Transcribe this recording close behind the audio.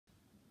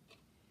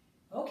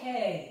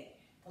Okay,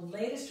 the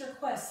latest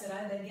requests that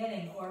I've been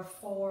getting are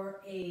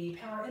for a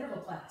power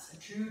interval class, a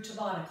true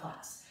Tabata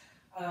class.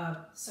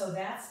 So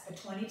that's a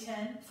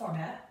 20-10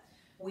 format.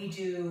 We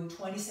do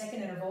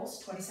 20-second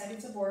intervals, 20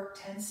 seconds of work,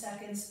 10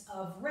 seconds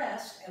of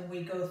rest, and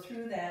we go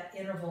through that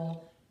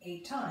interval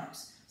 8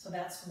 times. So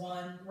that's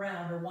one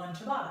round or one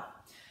Tabata.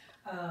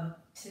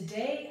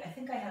 Today, I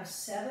think I have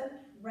 7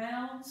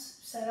 rounds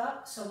set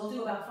up, so we'll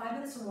do about 5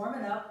 minutes of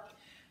warming up.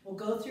 We'll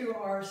go through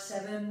our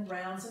 7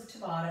 rounds of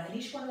Tabata, and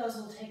each one of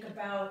those will take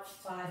about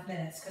 5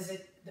 minutes because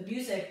the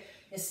music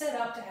is set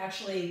up to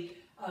actually,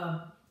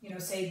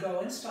 say go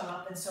and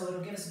stop, and so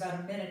it'll give us about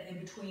a minute in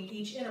between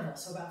each interval,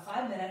 so about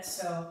 5 minutes.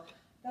 So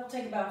that'll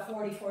take about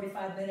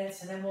 40-45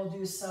 minutes, and then we'll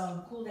do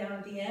some cool down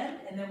at the end,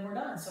 and then we're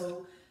done.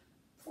 So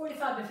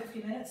 45 to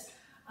 50 minutes.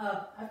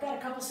 I've got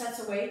a couple sets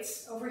of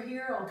weights over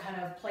here. I'll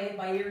kind of play it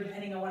by ear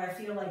depending on what I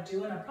feel like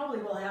doing. I probably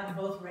will have them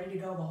both ready to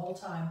go the whole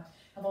time.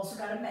 I've also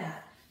got a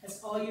mat.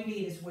 That's all you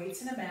need is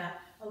weights and a mat.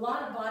 A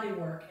lot of body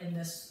work in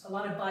this, a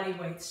lot of body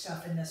weight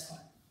stuff in this one.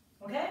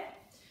 Okay?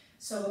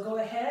 So we'll go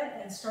ahead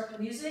and start the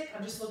music.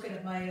 I'm just looking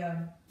at my,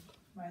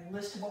 my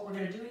list of what we're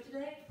going to do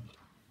today.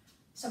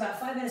 So about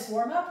 5 minutes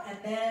warm up, and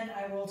then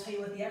I will tell you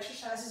what the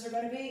exercises are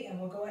going to be, and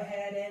we'll go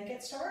ahead and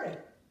get started.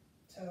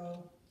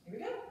 So here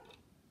we go.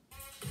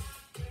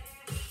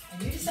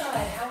 And you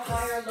decide how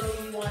high or low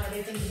you want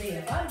everything to be.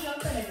 If I'm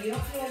jumping, if you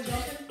don't feel like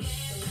jumping,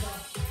 here we go.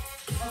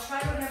 I'll try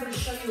to remember to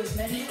show you as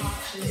many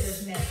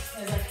options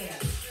as I can.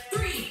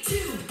 3, 2,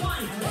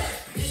 1, work.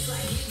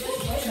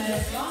 Wait a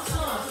minute, wrong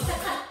song.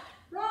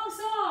 Wrong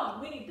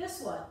song. We need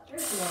this one.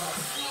 Here's the one.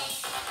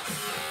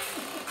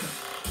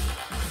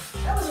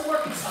 That was a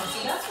working song,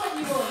 so that's what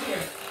you will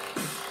hear.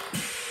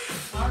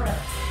 All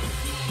right.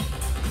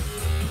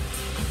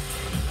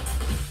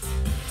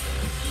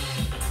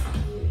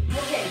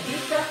 Okay,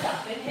 deep breath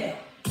up, inhale.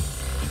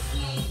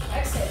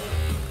 Exhale.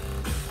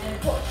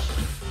 And push.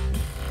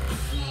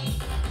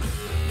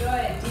 Go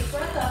ahead, deep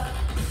breath up.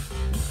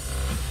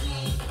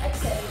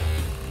 Exhale.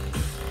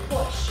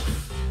 Push.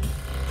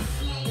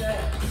 Good.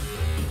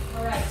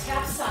 All right,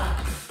 tap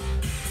side.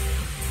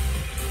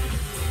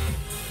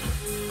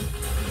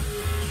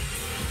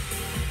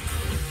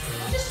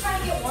 I'm just trying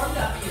to get warmed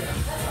up here,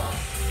 that's all.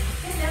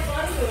 Getting that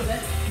body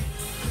moving.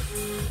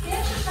 The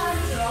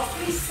exercises are all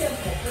pretty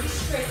simple, pretty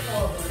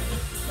straightforward.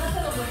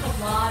 Nothing with a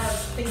lot of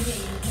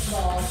thinking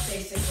involved,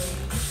 basically.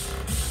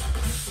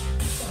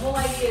 The whole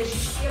idea is you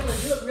should be able to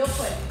do it real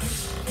quick.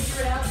 Just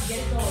figure it out and get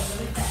it going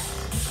really fast.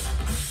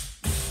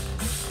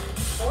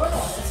 4 more,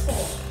 that's 4.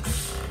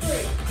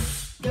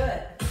 3, good.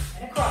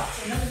 And across.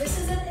 Remember, this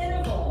is an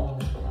interval.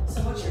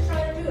 So what you're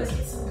trying to do is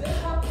get some good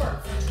hard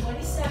work for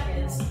 20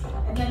 seconds,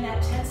 and then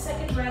that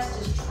 10-second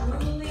rest is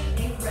truly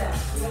a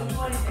rest. We don't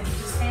do anything, we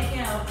just hang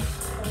out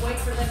and wait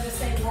for them to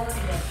say work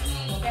again.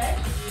 Okay?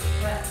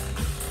 Rest.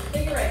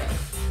 Figure 8.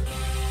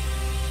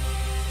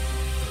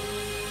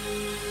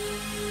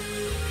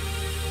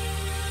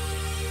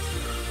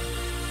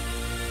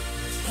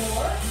 4,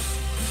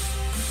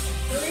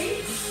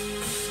 3,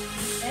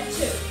 and 2.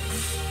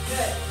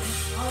 Good.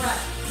 All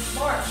right.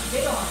 March.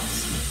 Big arms.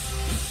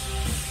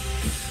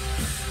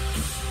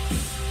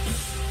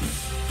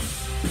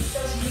 Keep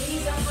those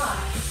knees up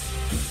high.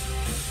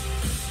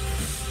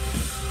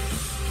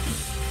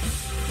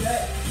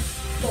 Good.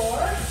 4,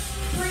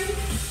 3.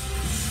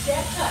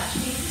 Step touch.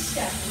 Easy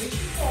step. Reach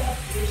and pull.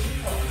 Reach and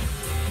pull.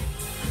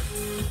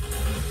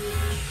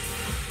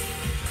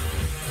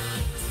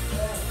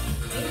 Good.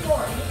 8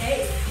 more.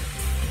 8.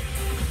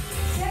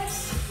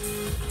 6,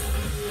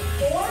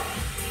 4,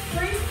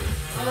 3.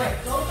 All right,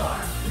 both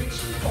arms. Reach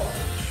and pull.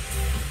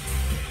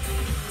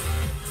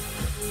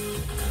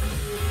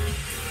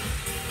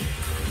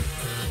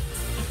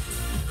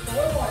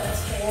 4 more.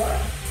 That's 4,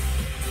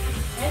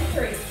 and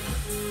 3,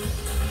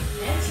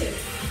 and 2.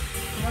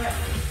 All right.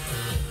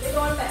 Big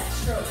arm back.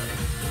 Stroke.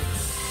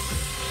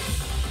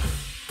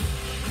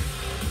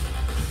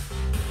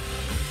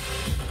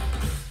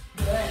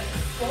 Good.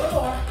 4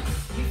 more.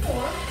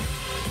 4,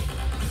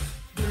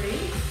 3,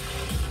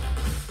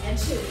 and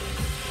 2.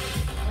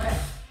 All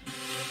right.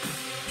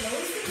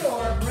 Close the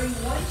door. Bring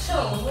one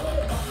toe a little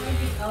bit behind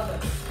the other.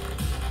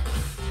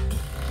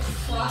 Just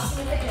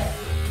crossing the hip.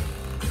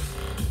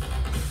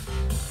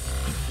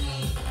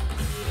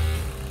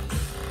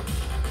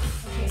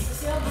 Okay, so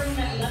see how I'm bringing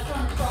that left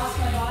arm across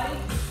my body? I'm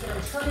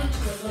going to turn into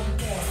a little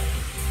bit more.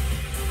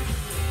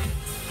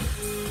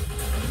 A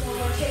little more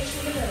rotation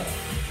in the middle.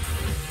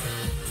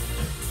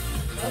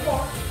 One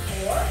more.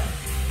 4,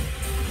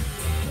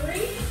 3,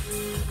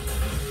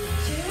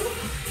 2.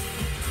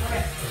 All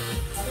right.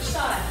 Other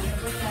side. You're going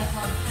to bring that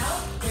arm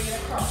out, bring it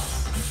across.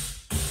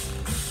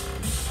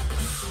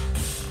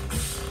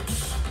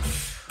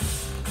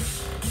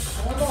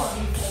 One more.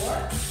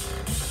 4.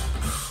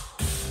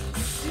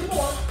 2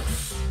 more.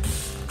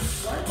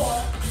 1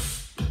 more.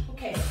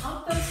 Okay, pump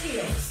those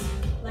heels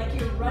like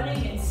you're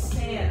running in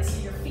sand, so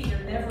your feet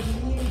are never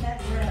leaving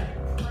that ground.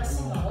 You're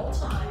pressing the whole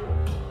time,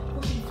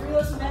 pushing through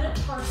those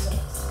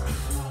metatarsals,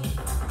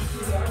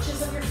 through the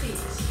arches of your feet.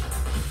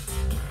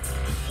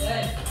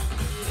 Good.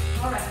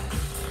 All right.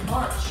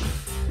 march.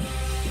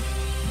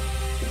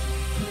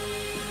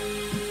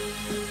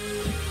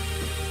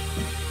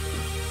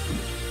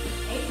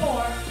 8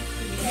 more.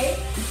 8,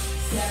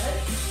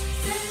 7,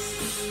 6,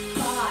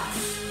 5,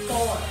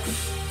 4,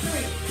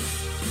 3.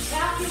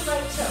 Tap your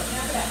right toe.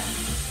 Tap it out.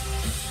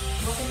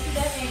 Working through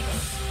that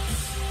ankle.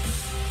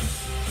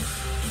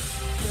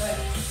 Good.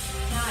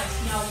 Nice.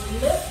 Now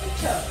lift the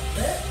toe.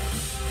 Lift,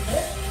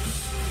 lift,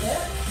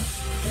 lift,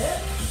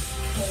 lift.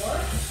 4,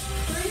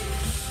 3.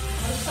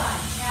 Other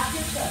side. Tap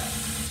your toe.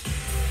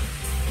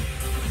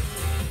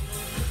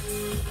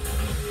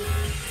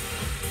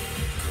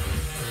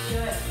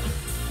 Good.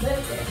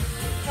 Lift it.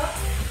 Up,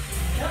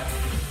 and up,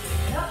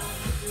 and up,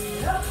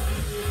 and up.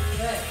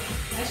 Good.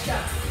 Nice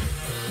job.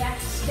 Back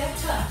to step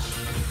touch.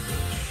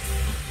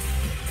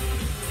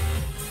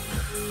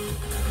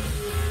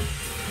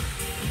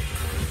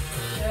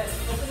 Good.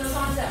 Open those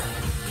arms out.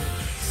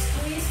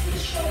 Squeeze through the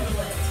shoulder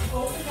blades.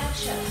 Open that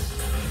chest.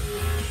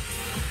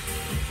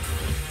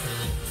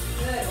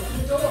 Good. Open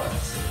the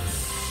doors.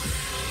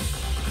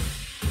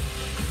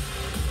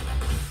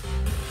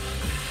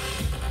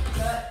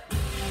 Good.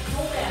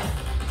 Pull down.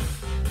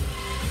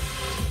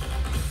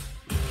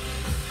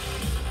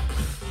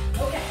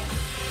 Okay.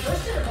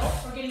 First interval,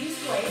 we're going to use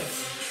weights.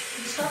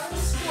 We start with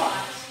a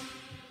squat.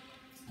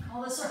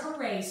 Call this a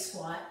hooray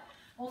squat.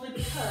 Only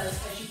because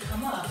as you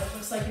come up, it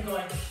looks like you're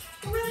going,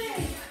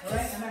 hooray! All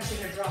right, I'm actually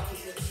going to drop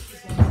these ones.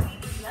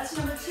 So that's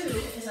number 2.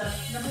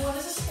 Number 1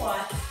 is a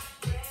squat.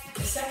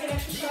 The second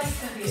exercise is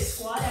going to be a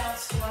squat out,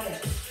 squat in.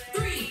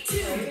 3,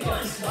 2,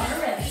 1. Squat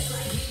ready.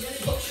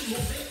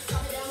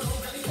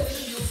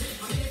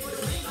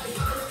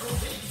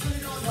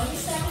 20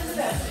 seconds of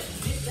effort.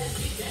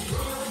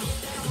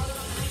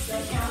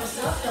 Don't count us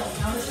up, don't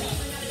count us out.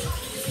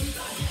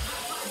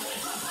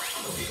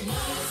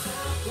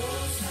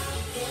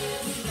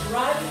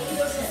 Driving through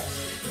those hips.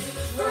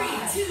 3,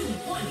 2,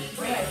 1.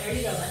 Right, there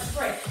you go. Let's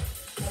break.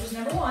 That was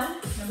number 1.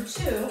 Number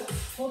 2,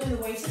 holding the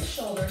weights of the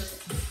shoulders.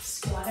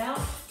 Squat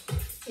out,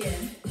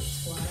 in,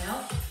 squat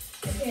out,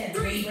 and in.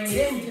 3, Bring 2, it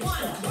in. You can 1.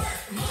 squat. Work.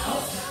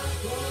 Out.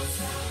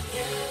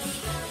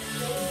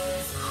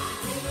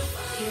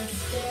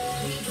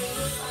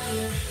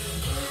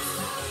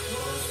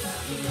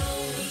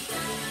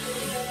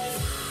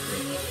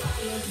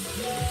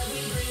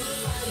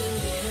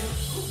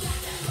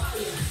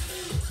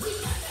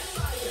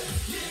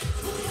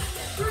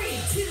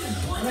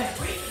 All right.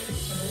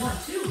 Number 1,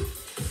 2.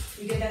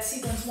 We did that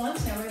sequence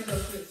once. Now we're going to go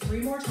through it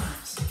 3 more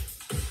times.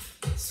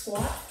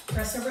 Squat,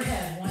 press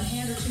overhead, 1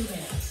 hand or 2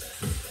 hands.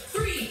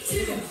 3,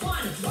 2,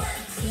 1. Work.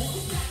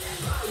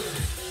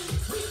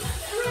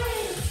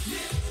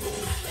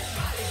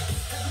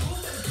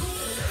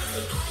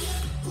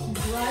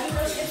 Driving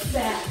those hips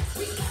back,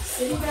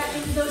 sitting back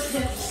into those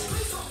hips,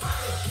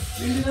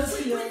 into those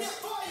heels.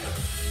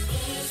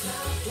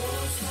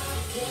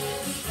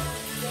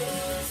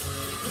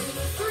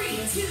 3,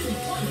 2,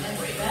 1.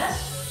 Great,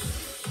 best.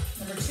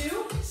 Number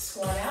 2,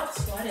 squat out,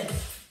 squat in.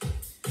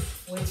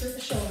 Weights are at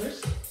the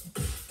shoulders,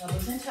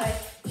 elbows in tight.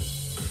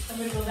 I'm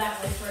going to go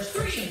that way first.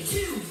 3,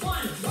 2,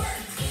 1. Work.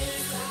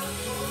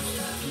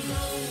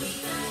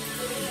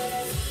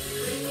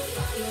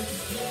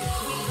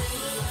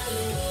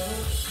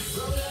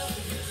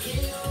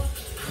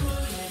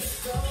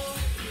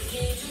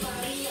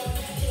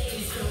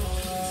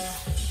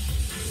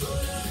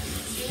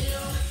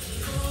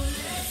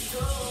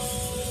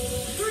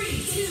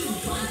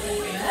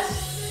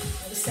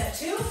 Set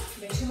 2,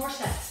 get 2 more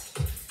sets.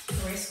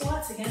 Hooray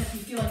squats, again, if you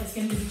feel like it's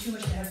going to be too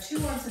much to have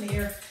 2 arms in the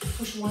air,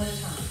 push 1 at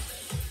a time.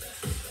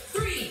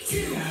 3,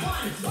 2,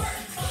 1, work.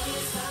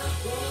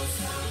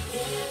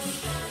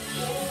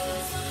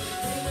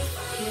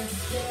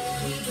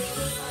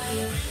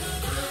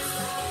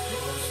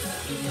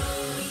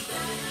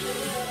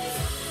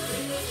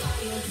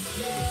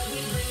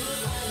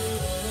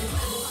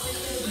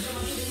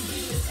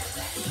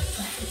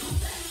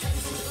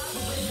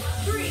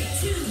 3,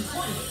 2,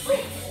 1,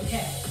 break.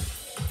 Okay.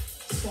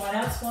 Squat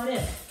out, squat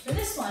in. For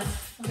this one,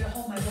 I'm going to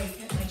hold my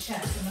weight at my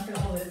chest. I'm not going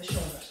to hold it at the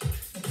shoulders.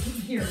 I'm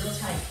keeping here real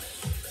tight.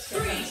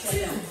 Step 3, down, step 2,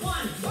 down.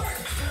 1, work.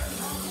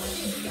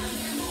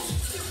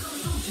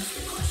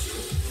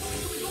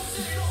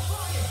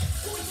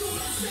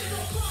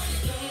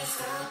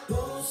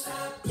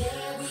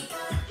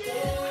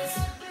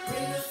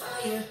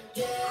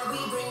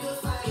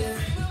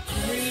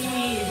 Breathe.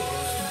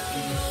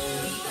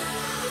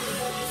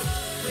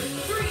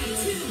 3,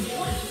 2,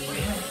 1,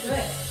 break.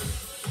 Good.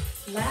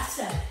 Last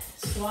set.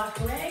 Squat,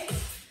 hooray.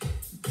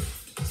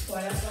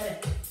 Squat out, squat in.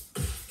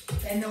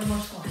 And no more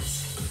squats.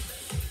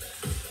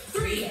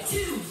 3, 2,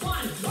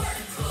 1, work.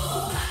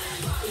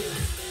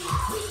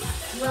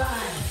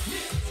 Drive.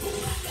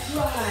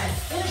 Drive.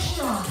 Finish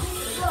strong.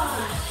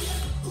 Drive.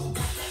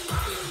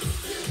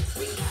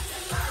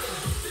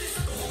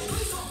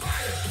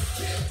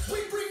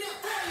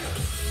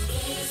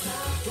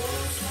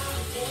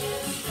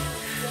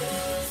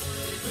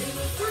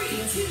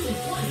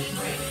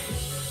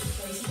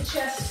 Weights at the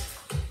chest.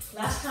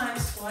 Last time,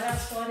 squat out,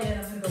 squat in.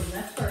 I'm going to go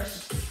left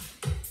first.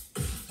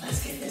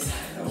 Let's get this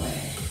out of the way.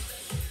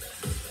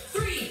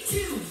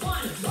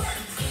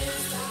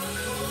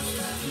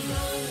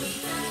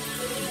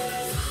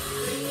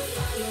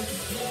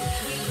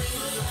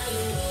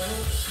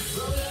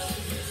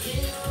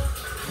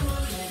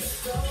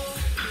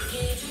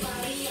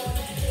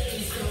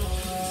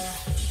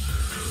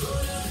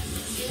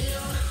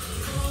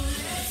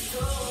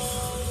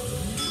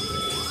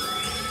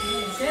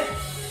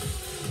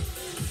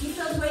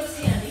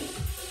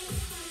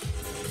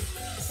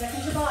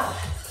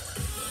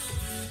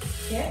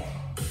 kick,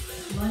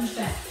 lunge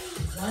back.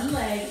 One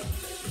leg,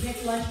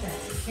 kick, lunge back,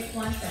 kick,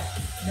 lunge back.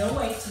 No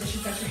weight, so that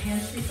you've got your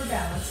hands free for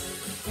balance.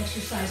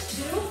 Exercise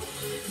 2,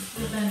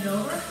 you'll bend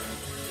over,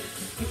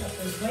 pick up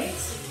those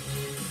weights,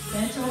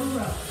 bent over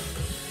row.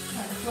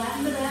 Try to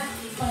flatten the back,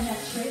 find that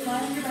straight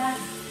line in your back,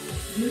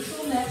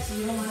 neutral neck, so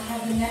you don't want to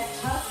have the neck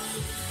tucked,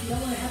 you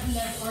don't want to have the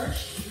neck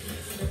arched.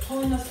 You're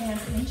pulling those hands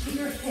into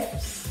your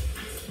hips,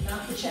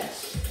 not the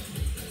chest.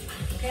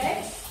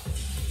 Okay?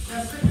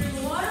 Grab a quick drink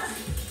of water.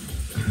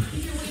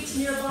 Keep your weights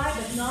nearby,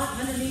 but not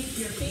underneath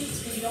your feet,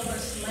 because you don't want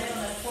to land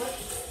on that foot.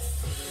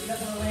 You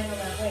don't want to land on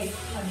that weight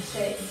by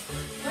mistake.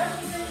 Grab a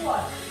quick drink of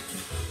water.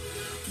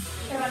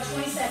 Got about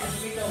 20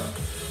 seconds to get going.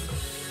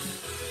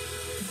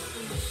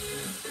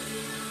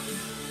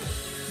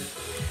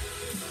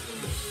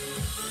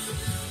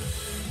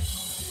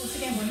 Once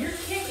again, when you're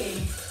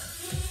kicking,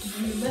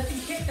 when you lift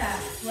and kick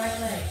that right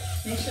leg,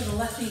 make sure the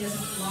left knee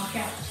doesn't lock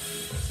out.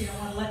 So you don't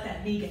want to let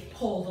that knee get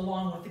pulled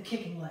along with the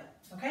kicking leg,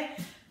 okay?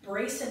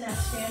 Brace in that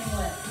standing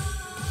leg.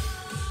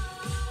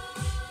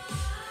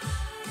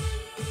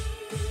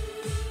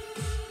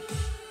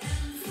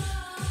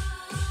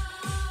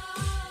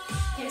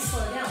 Can't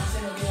slow it down because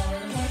then it'll be longer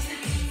than 20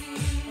 seconds.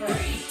 All right.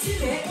 3,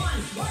 2, 1,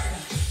 work.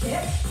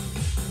 Kick,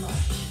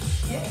 lunge,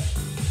 kick,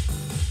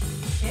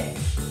 kick.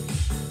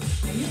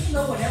 Now you can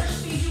go whatever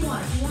speed you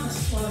want. If you want to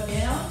slow it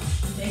down,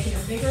 make it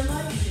a bigger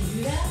lunge, you can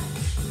do that.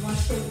 If you want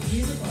to stay with the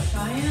music like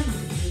I am,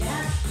 you can do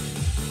that.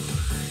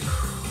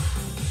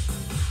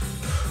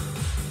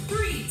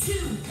 3, 2,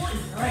 1.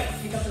 All right,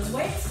 pick up those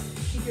weights.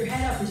 Keep your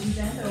head up as you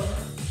bend over.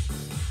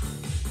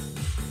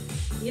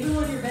 Even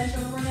when you're bent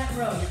over in that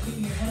row, you're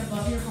keeping your head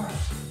above your heart.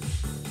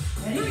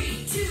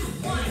 Ready? 3, 2,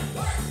 1,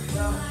 work.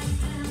 Row.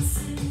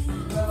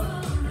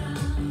 Row.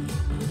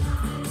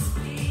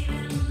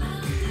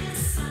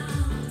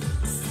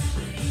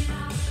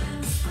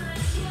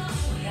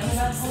 Never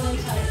got pulling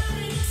tight.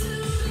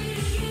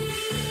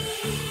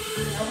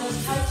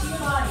 Elbows tight to your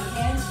body.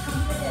 Hands come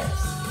to the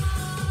hips.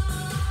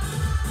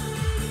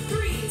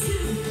 3,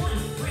 2, 1,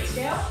 break.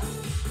 Stay out.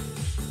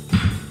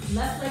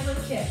 Left leg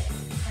with a kick.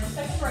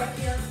 10-second break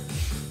here.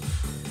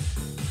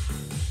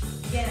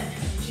 Again,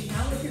 reaching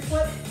out with your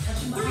foot,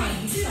 touching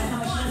behind. You decide how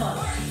much you love.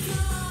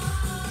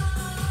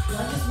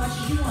 Lunge as much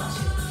as you want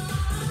to.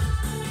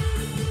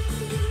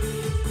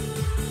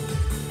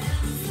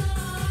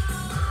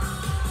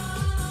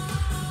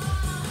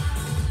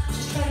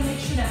 Just try to make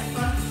sure that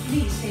front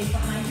knee stays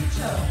behind your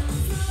toe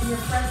and your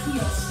front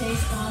heel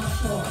stays on the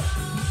floor.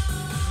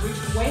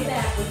 Reach way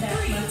back with that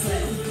 3, left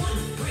leg. 2,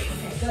 1, break.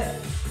 Okay, good.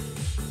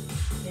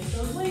 Get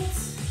those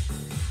weights.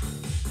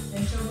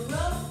 Bend over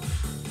row.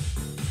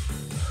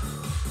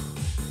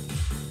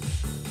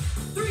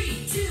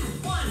 3, 2,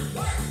 1,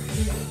 work. Here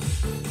we go.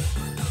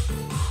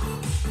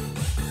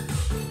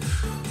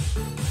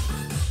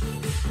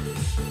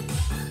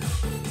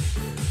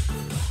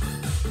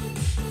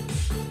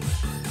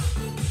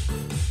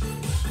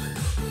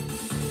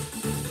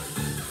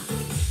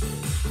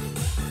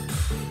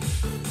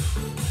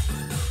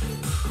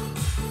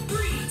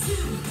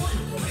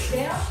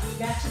 Down,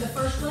 back to the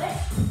first leg.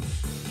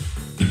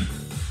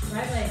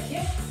 Right leg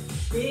kick.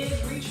 Big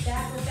reach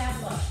back with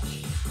that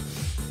lunge.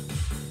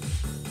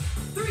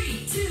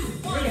 3, 2,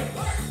 1, Here we go.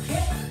 work.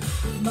 Kick,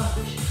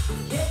 lunge,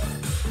 kick,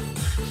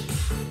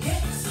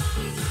 kick,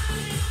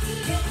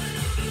 kick.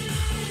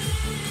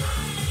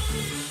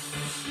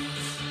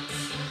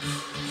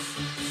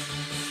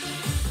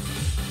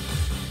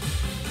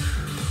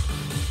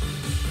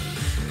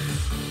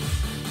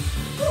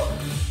 Woo.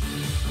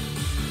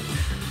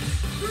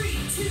 3,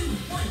 2,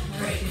 1, All right,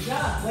 break. good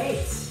job.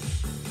 Weights.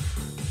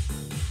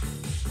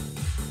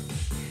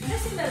 The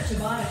nice thing about a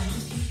Tabata is you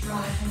just keep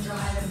driving,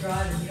 driving,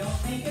 driving. You don't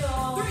think at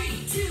all.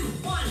 3, 2,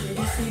 1, You work.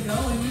 just say go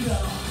and you go.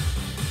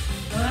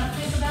 Don't have to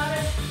think about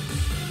it.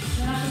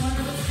 Don't have to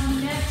wonder what's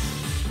coming next.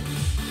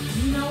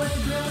 You know what the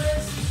drill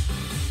is.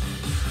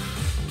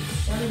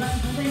 Belly button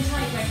pulled in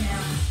tight right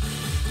now.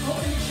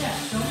 Open your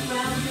chest. Don't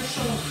round your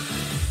shoulder.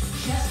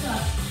 Chest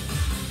up.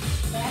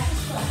 Back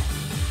is flat.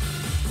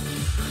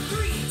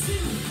 3, 2,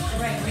 1. All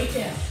right, right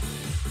down.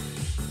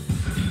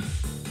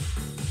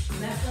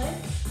 Left leg.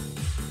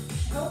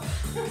 Oh.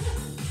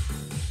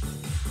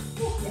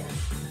 Ooh, yeah.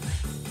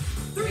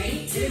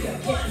 3, 2, Here we go.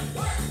 1,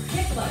 work.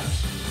 Kick lunge.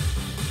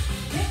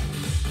 Kick.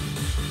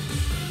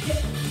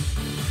 Kick.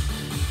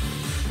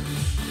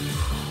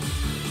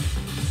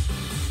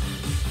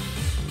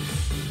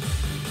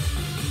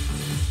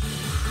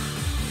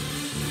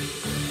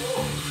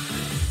 Ooh.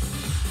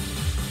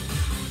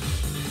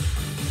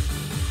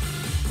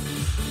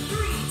 3,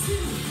 2,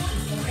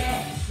 1, break. Okay,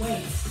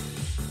 weights.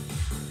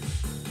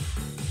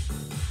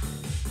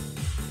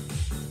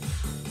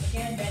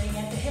 Again, bending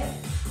at the hip.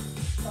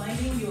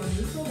 Finding your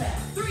neutral back.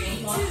 3, 2,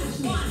 Don't lock those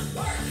 1, knees.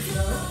 work.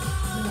 Go,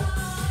 relax.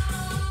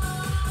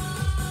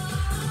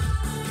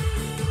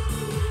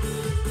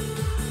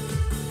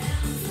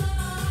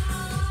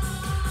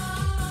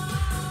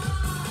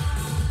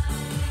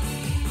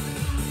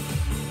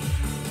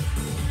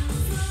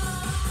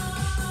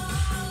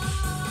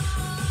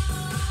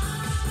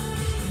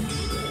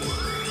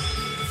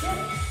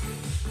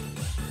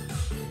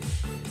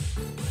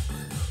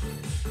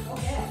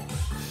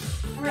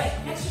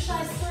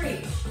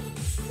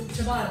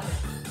 Tabata.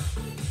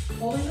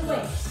 Holding the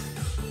weight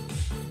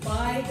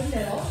by the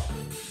middle,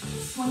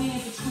 swinging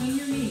it between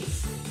your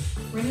knees.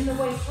 Bringing the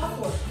weight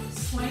upward.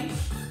 Swing,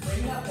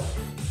 bring it upward.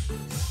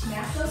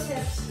 Snap those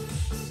hips,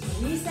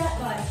 squeeze that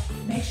butt.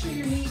 Make sure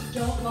your knees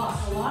don't lock.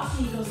 A locked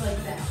knee goes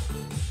like that.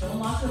 Don't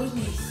lock those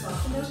knees.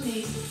 Soften those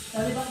knees.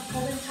 Belly button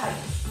pulled in tight.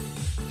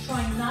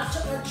 Trying not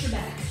to arch your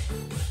back.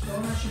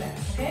 Don't arch your back,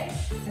 okay?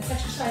 That's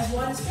exercise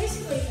 1. It's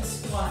basically a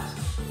squat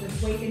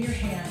with weight in your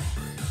hand.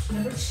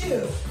 Number 2,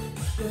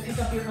 you'll pick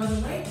up your other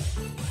weight,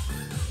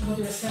 and we'll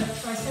do a set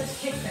of triceps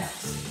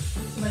kickbacks.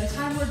 So by the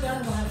time we're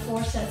done, we'll have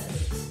 4 sets of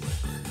these,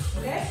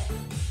 okay?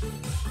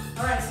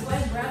 All right, so go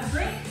ahead and grab a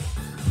drink.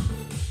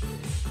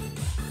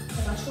 In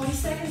about 20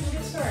 seconds, we'll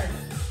get started.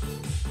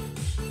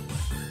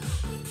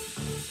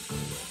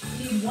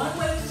 You need 1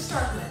 weight to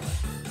start with.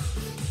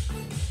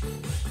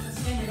 Once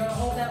again, you're going to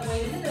hold that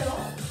weight in the middle.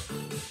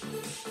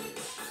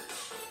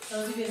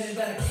 Those of you that have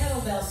done a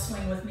kettlebell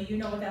swing with me, you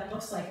know what that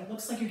looks like. It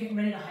looks like you're getting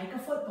ready to hike a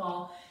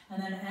football,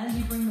 and then as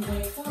you bring the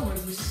weight forward,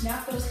 you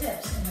snap those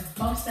hips, and it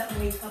bumps that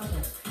weight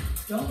upward.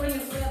 Don't bring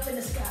it way up in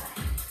the sky.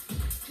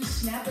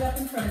 Just snap it up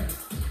in front of you.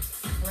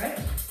 All right?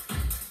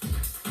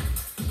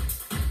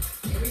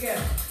 Here we go.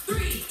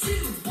 3, 2,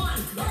 1,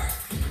 work.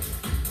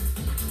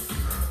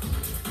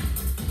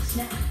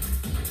 Snap.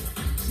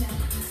 Snap.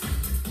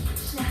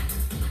 Snap.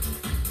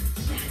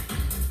 Snap.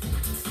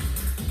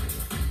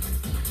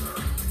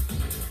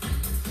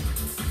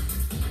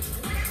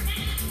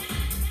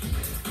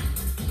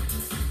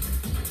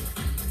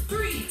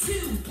 3, 2,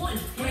 1,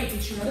 Great,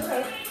 get your other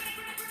weight.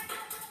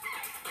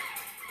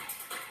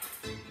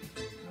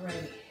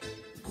 Alrighty.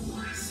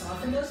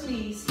 Soften those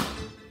knees.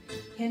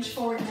 Hinge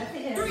forward at the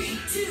hips. 3,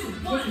 2,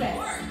 1,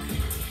 work.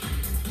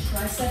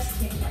 Triceps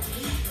kick back.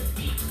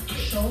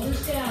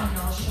 Shoulders down,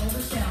 y'all.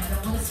 Shoulders down. I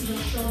don't want to see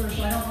those shoulders,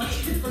 so I don't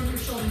want you to bring your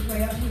shoulders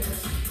way up here.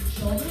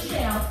 Shoulders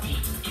down.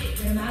 Get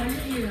them out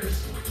of your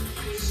ears.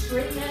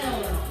 Straighten that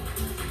elbow.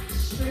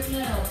 Straighten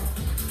that elbow.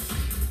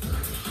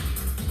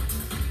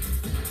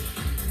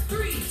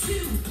 3, 2,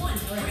 1,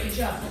 All right, good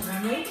job. Put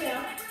my weight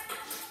down.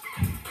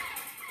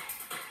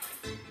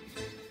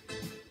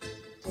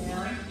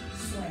 Down,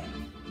 swing.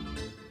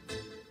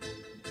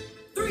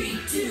 3,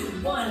 2,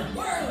 1,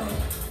 work.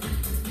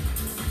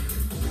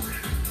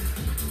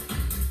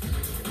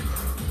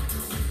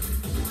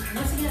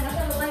 Once again, I've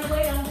got a light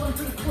weight. I'm going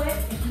pretty quick.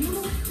 If you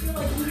feel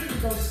like you need to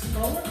go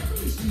slower,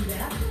 please do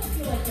that. Don't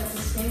feel like you have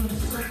to stay with a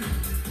certain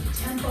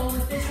tempo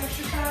with this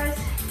exercise.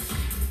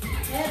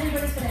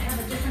 Everybody's going to have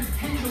a different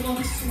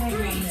pendulum swing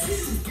 3, on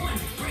this. 2, 1,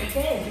 break.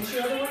 Okay, get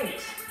your other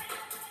weight.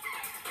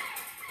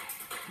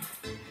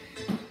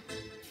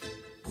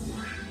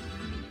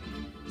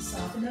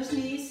 Soften those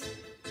knees.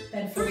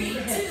 Bend forward 3,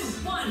 your 2,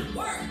 hips. 1,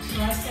 work.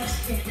 Triceps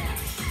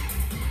kickbacks.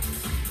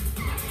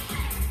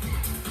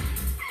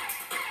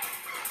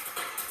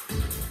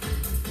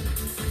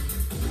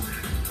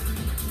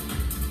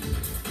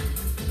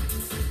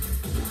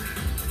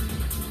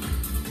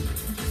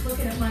 Just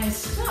looking at my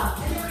stuff.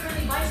 I never put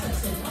any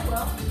biceps in. Oh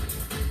well.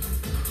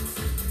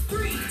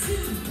 3, 2,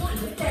 1,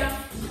 Put it down.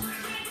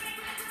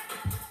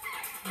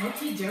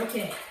 Okie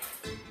dokie.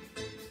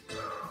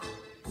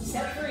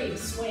 Step 3,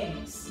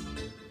 swings.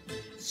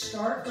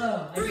 Start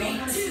low. I 3, don't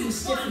want to see 2, you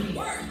stiff 1, knee.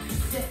 work.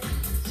 Sit,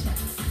 snap,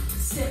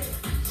 sit,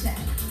 snap,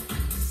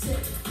 sit.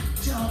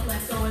 Don't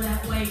let go of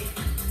that weight.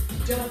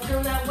 Don't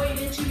throw that weight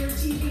into your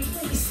TV,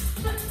 please.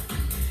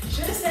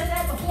 Should have said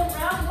that before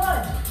round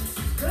 1.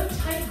 Good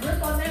tight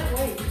grip on that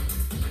weight.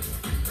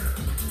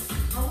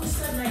 All of a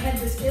sudden I had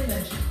this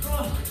image.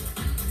 Oh,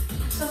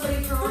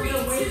 somebody throwing 3,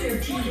 their weight at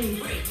their 2, 1, TV.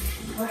 break.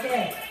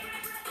 Okay.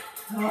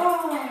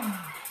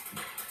 Oh.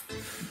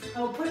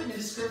 I'll put it in the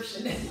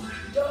description.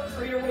 Don't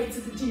throw your weights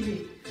at the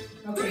TV.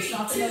 Okay, 3,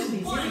 soften 2, those knees.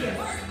 Here 1, we go.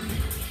 work.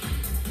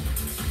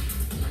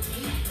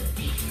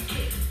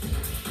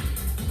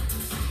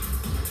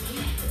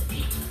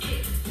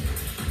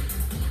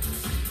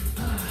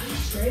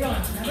 Straight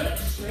on. Remember?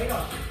 Straight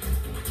on.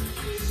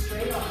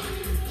 Straight on.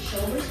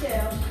 Shoulders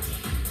down.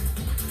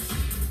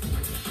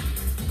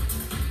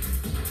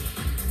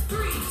 3,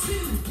 2,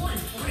 1,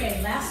 break.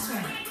 Okay, last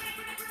swing.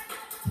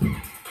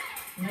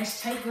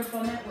 Nice tight grip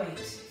on that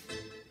weight.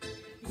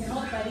 You can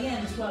hold it by the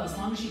end as well, as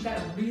long as you've got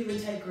a really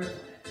tight grip on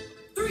it.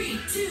 3,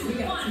 2, we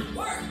go. 1,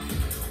 work.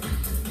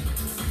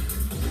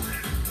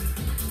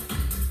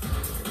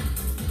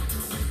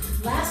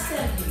 Last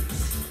set of these.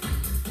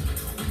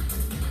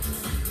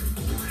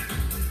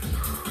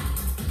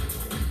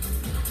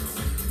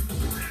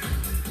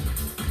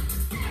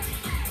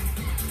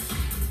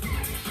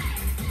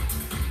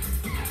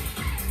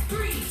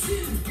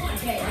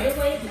 Okay, other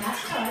weight,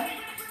 last time.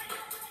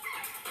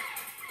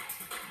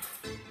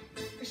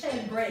 Wish I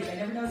had a break, I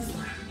never noticed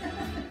that.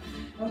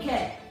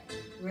 Okay,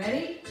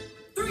 ready?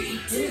 3, Here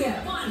 2, we go.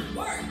 1,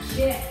 work.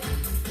 Kick.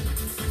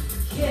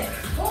 Kick.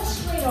 Pull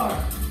straight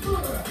arm.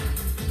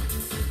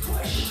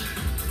 Push.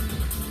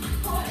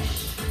 Push.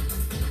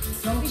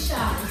 Don't be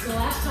shy, it's the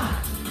last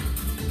time.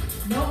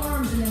 No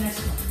arms in the next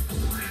one.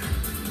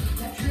 Is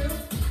that true?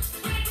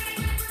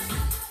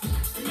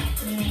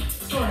 Yeah,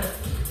 sort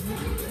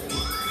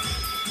of.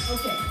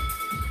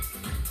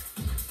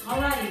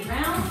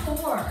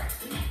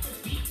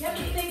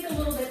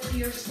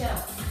 your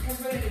scale. Because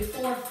we're going to do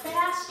 4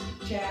 fast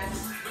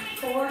jacks,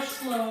 4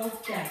 slow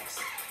jacks.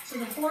 So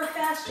the 4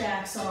 fast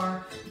jacks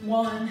are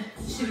 1,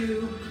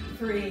 2,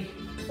 3,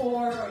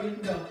 4, or you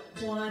can go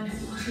 1,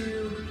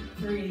 2,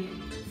 3,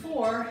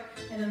 4,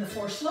 and then the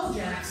 4 slow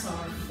jacks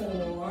are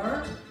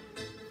 4,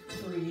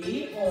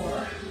 3,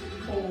 or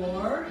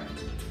 4,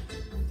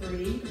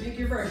 3. Pick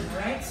your version, all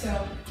right?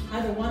 So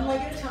either one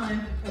leg at a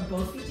time or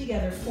both feet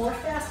together. 4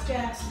 fast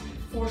jacks,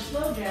 4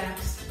 slow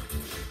jacks,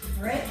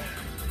 all right?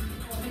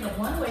 We'll pick up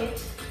one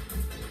weight.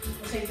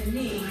 We'll take the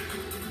knee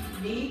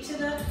to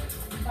the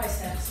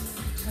biceps,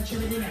 touch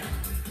everything out.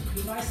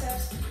 Knee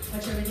biceps,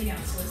 touch everything out.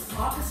 So it's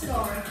opposite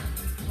arm,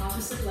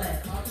 opposite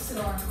leg,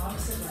 opposite arm,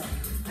 opposite leg.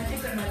 I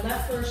picked up my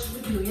left first.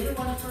 We can do either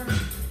one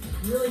first.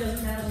 Really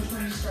doesn't matter which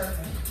one you start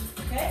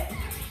with. Okay?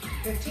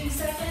 15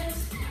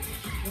 seconds.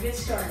 We'll get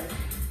started.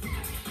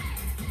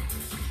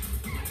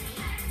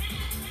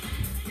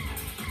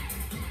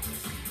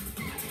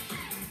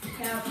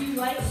 Now, if you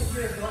like, if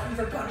you're a glutton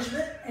for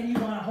punishment and you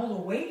want to hold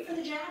a weight for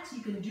the jacks,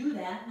 you can do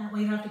that. That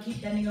way you don't have to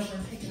keep bending over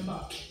and picking them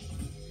up.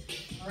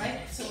 All right,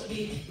 so it would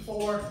be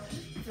 4,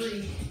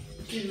 3,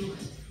 2,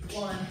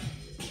 1,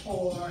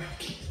 4,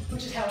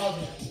 which is how I'll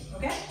do it,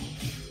 okay?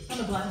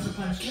 I'm a glutton for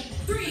punishment.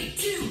 3,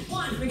 2,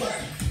 1, We go. work.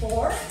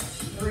 4,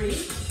 3, 2,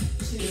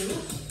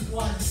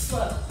 1,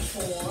 slow.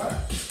 4,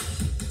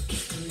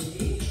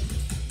 3,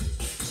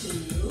 2,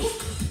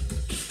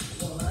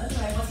 1. All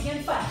right, once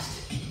again, fast.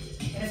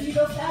 And if you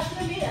go faster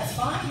than me, that's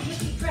fine. You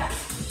just keep track.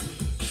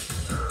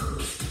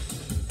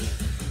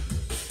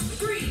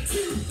 3,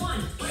 2,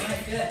 1, All break.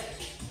 right, good.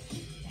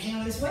 Hang on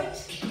to this weight.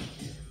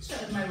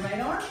 Start with my right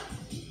arm,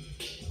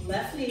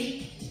 left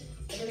knee,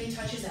 everything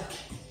touches out.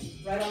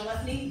 Right arm,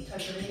 left knee,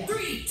 touch everything out.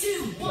 3,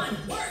 2, 1,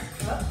 work.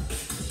 Up,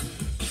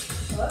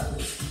 up,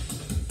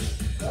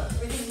 up.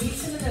 Everything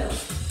meets in the middle.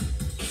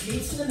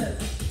 Meets in the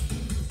middle.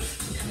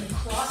 Come and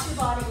cross your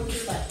body with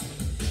your leg.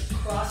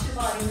 Cross your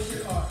body with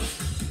your arm.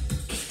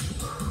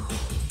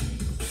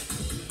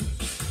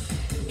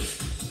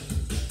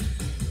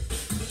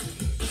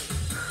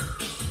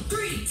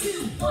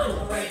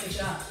 All right, good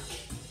job.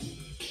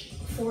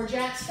 4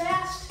 jacks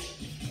fast,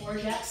 4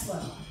 jacks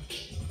slow.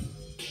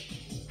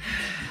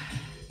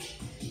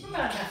 We're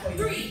about halfway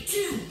there. 3,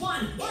 2,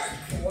 1, work.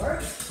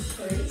 4,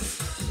 3, 2,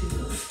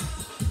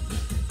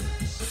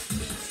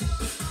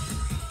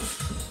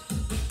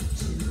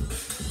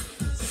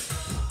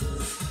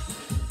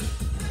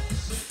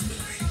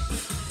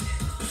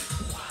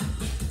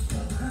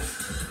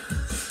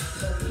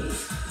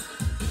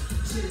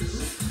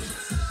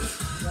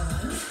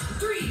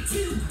 3,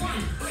 2,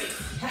 1, break.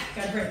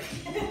 got a break.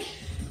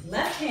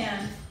 Left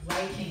hand,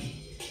 right knee.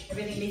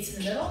 Everything meets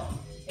in the middle.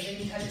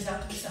 Everything touches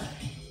out to the side.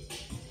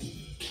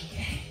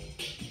 Okay.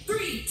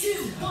 3, 2,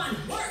 1,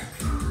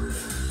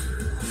 work.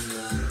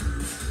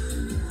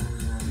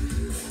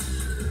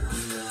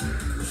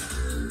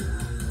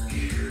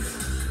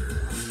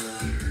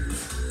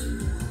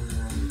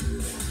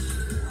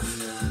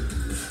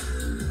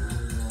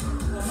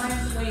 Well, my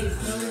weight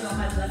is loaded on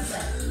my left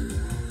leg.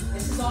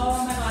 This is all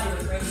on my body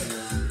weight right here.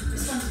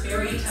 This one's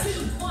very 3, 2, touchy.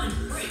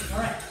 1, break. All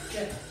right,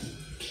 good.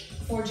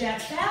 4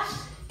 jacks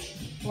fast,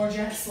 4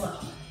 jacks slow.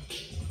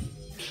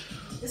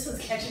 This one's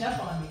catching up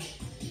on me.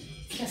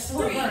 Got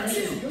slow 3, burn, 2,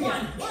 isn't it? Here we go.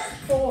 1, work.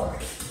 4,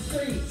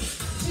 3,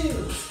 2,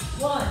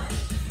 1,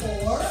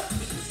 4,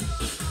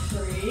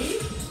 3,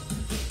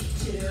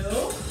 2,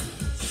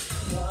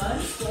 1,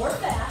 4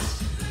 fast.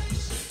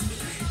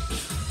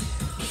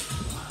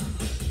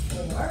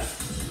 4,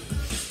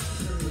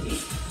 3,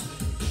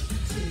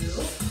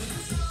 2,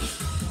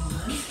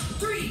 1.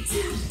 3,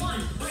 2,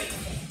 1, break.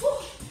 Okay. Woo.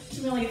 So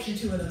we only get through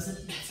 2 of those.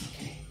 That's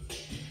okay.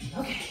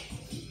 Okay.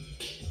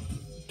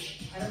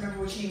 I don't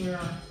remember which knee we were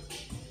on. I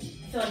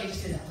feel like I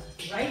just did that one.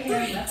 Right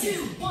hand, 3, left 2, knee.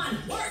 1,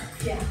 work.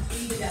 Yeah,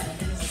 you did that one.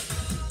 didn't you?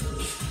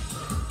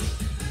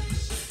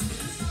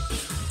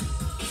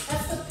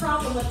 That's the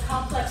problem with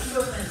complex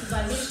movements, is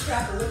I lose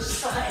track of which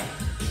side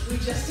we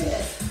just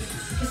did,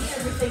 because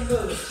everything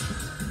moved.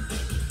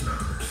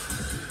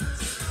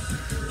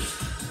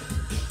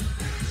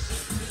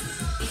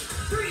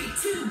 Three,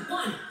 two,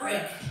 one,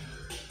 break.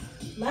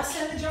 Last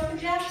set of the jumping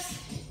jacks,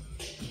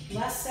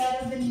 last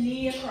set of the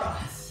knee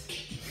across.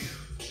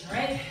 All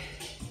right?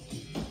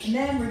 And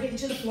then we're getting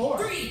to the floor.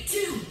 3, 2,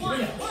 1,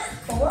 Here we go. work.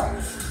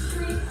 4,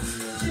 3,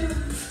 2,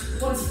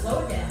 1,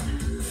 slow it down.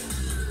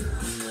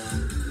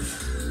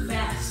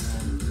 Fast.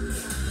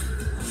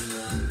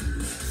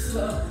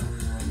 Slow.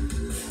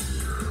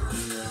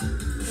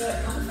 Good,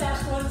 couple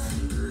fast ones.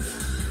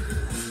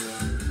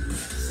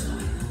 Slow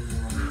it.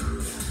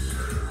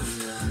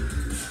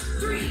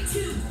 3, 2,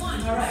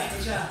 1. All right,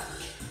 good job.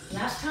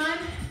 Last time.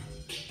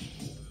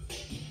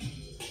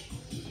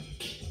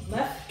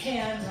 Left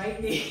hand,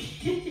 right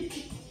knee.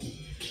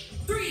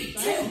 3, 2,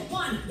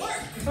 1,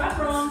 work. If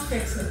I'm wrong,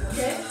 fix it,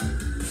 okay? I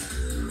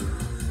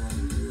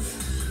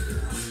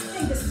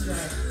think this is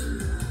right.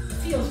 It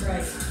feels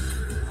right.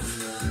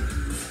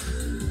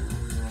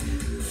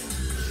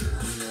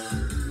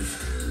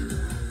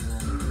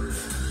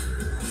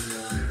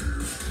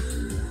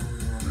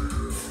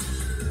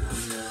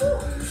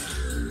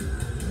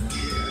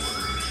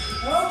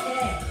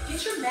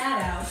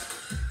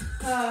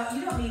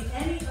 You don't need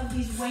any of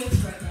these weights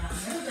right now.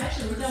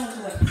 Actually, we're done with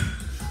the weights.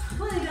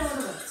 Completely done with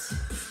the weights.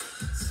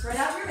 Spread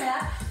out your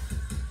mat.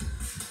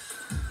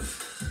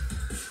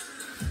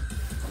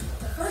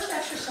 The first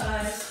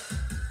exercise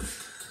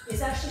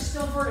is actually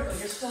still vertical.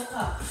 You're still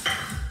up.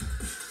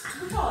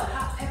 We call it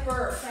hot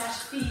pepper or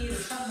fast feet or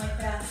something like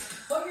that.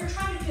 What you're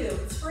trying to do,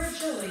 it's for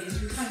agility,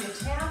 is you're trying to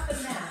tap the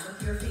mat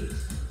with your feet.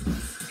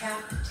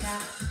 Tap,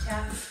 tap,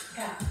 tap,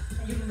 tap.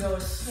 And you can go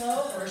as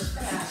slow or as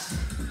fast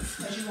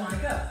as you want to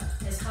go.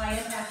 As high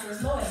impact or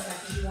as low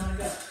impact as you want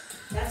to go.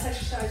 That's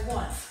exercise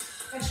 1.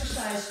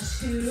 Exercise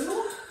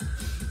 2,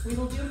 we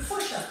will do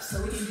push-ups.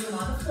 So we can do them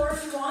on the floor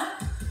if you want.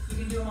 You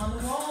can do them on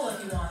the wall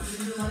if you want. You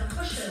can do them on a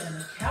cushion,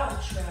 a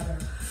couch rather,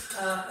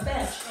 a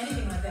bench,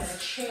 anything like that, a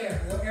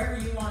chair, wherever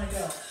you want to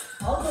go.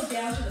 I'll go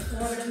down to the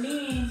floor, but it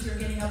means you're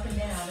getting up and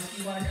down if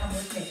you want to come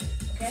with me,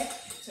 okay?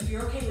 So if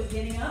you're okay with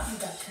getting up,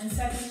 you've got 10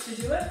 seconds to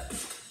do it.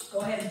 Go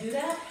ahead and do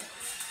that.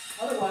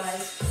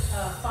 Otherwise,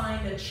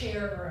 find a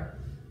chair or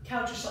a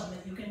couch or something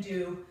that you can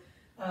do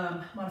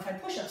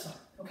modified push-ups on,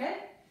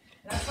 okay?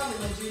 And I probably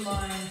will do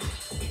mine,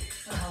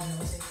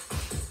 let's see.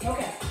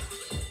 Okay,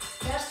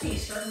 fast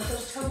piece, starting with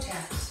those toe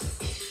taps.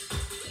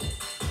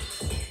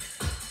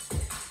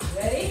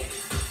 Ready?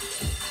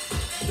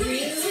 3,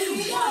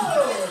 2, 1.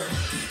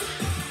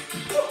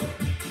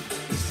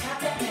 Just tap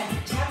that mat.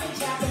 Tapping,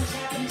 tapping,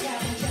 tapping,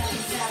 tapping,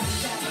 tapping, tapping,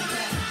 tapping,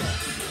 tapping.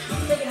 You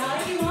can make it high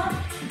if you want.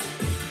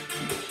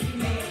 You can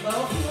make it low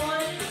if you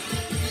want.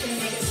 You can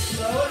make it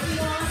slow if you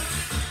want.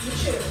 You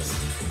choose.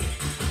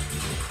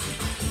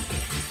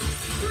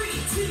 3,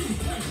 2,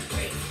 1,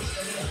 break.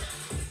 There we go.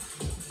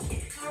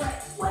 All right,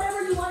 whatever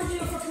you want to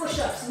do for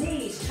push-ups,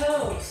 knees,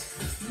 toes,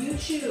 you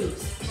choose.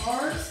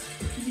 Arms,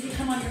 you need to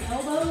come on your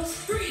elbows.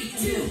 3,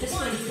 2, This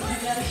 1, way you can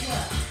do that as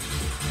well.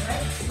 All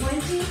right,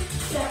 20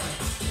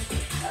 seconds.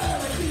 Oh,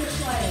 my feet are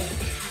sliding.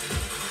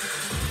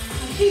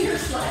 My feet are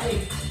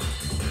sliding.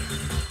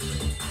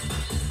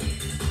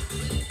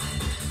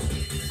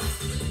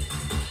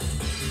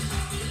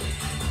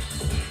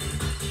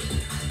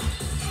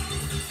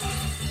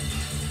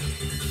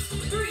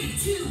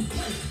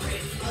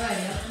 All right,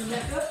 up and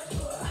back up.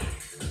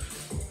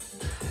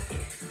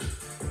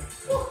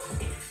 Woo.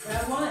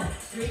 Round 1.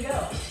 Here you go.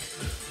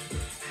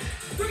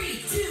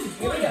 3, 2, 1.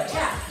 Here we go.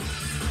 Tap.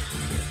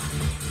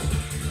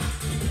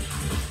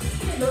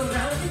 You can move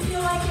around if you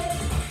feel like it.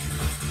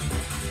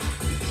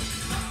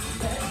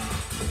 Okay.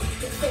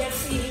 Get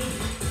fancy.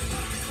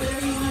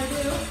 Whatever you want to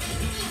do.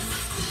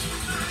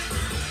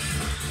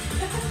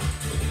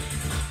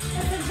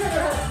 And then figure out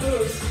how that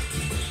moves.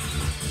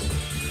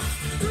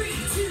 3,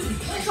 2,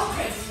 1. It's all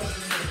crazy stuff to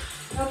do.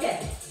 Okay.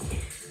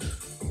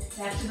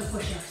 Back to the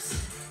push-ups.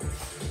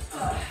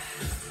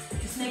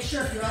 Just make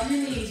sure if you're on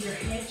your knees, your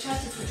head,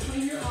 chest is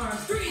between your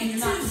arms, 3, and you're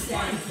not 2, 1.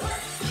 standing.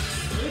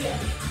 Here we go.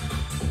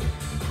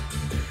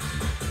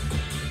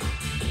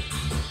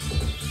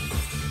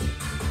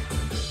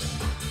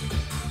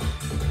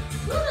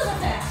 A little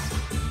fast.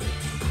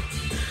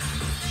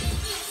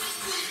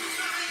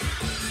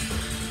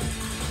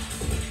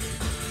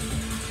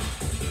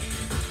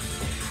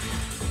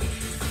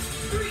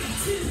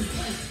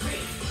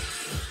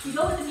 You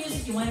go with the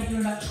music, you wind up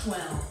doing about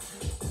 12.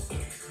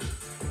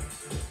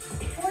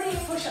 48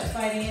 push-ups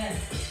by the end.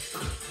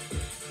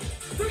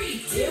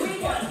 3, 2, Here we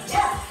go. 1.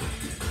 Tap.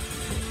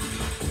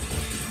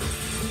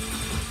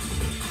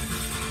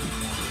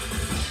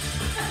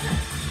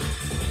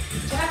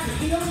 Tap your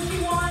heels if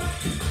you want.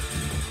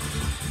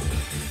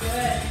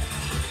 Good.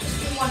 Just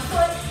do one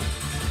foot.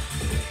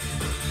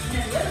 And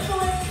then the other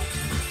foot.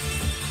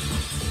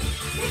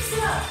 Mix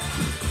it up.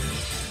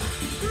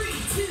 3,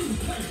 2,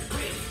 1.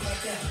 Break.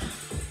 Like that.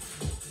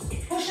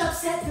 Push-up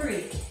set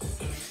 3.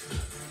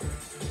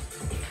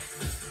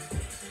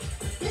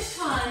 This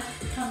time,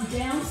 come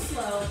down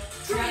slow,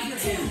 tap 3, your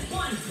 2, hand.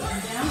 1. Come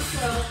down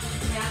slow,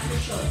 tap your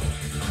shoulder.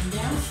 Come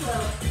down slow,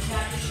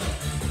 tap your shoulder.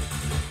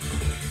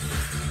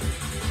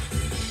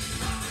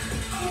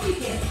 If you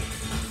can.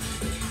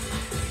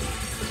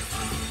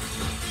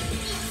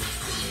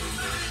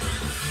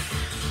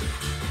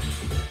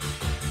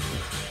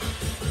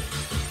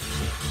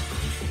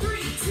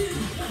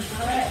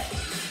 All right,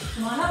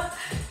 come on up.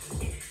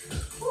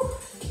 Woo.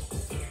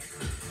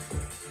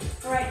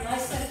 All right,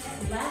 last set of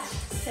taps.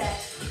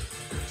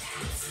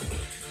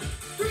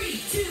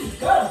 3, 2,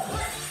 Go.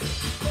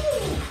 Woo.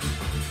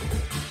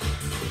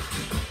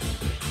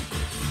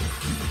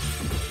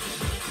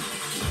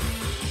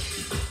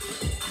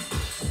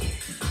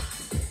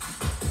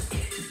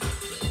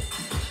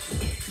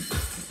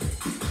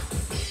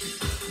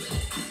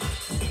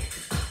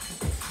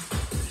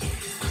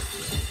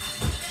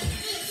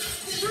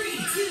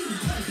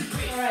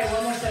 All right,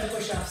 one more set of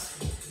push-ups.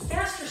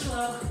 Fast or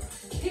slow,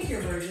 pick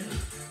your version.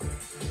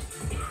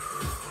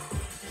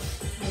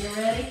 Are you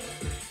ready?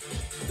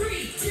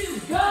 3, 2,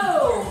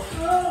 Go!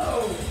 Go!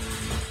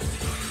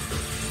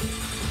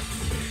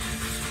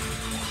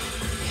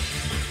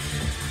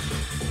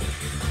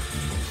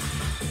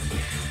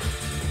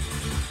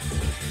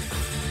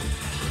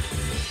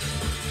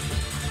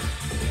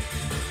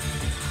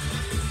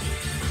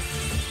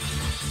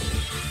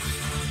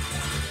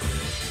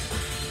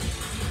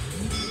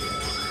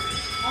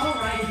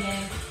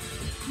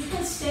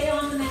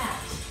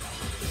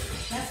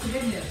 That's the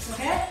good news,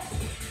 okay?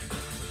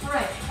 All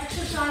right,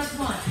 exercise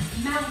 1,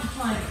 mountain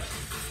climbers.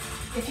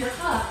 If you're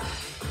up,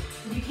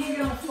 if you can't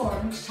get on the floor,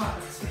 let me just talk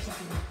about this for a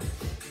second.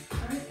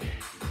 All right?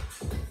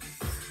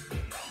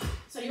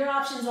 So your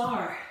options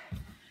are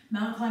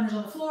mountain climbers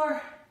on the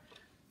floor,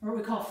 or what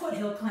we call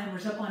foothill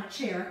climbers up on a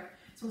chair,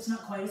 so it's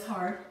not quite as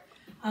hard.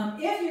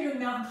 If you're doing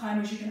mountain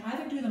climbers, you can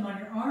either do them on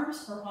your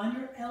arms or on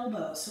your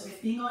elbows. So if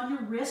being on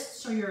your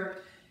wrists or your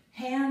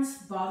hands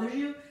bothers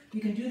you, you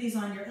can do these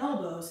on your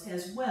elbows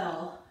as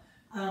well.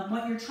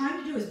 What you're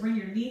trying to do is bring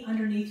your knee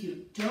underneath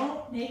you.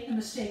 Don't make the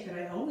mistake that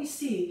I always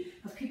see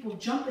of people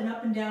jumping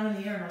up and down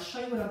in the air, and I'll show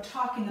you what I'm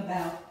talking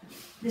about.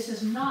 This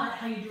is not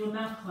how you do a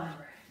mountain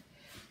climber.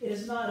 It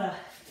is not a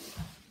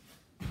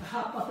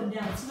hop up and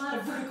down. It's not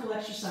a vertical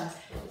exercise.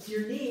 It's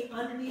your knee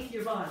underneath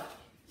your body.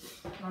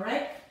 All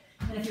right?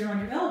 And if you're on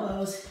your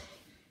elbows,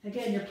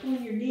 again, you're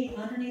pulling your knee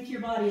underneath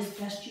your body as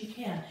best you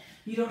can.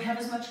 You don't have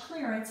as much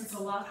clearance. It's a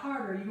lot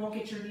harder. You won't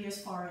get your knee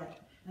as far in.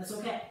 That's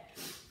okay.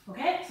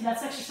 Okay? So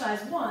that's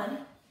exercise 1.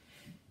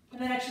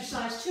 And then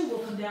exercise 2 will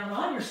come down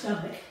on your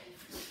stomach.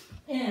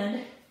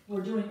 And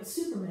we're doing it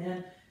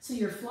Superman. So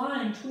you're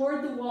flying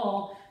toward the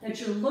wall that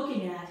you're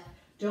looking at.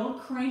 Don't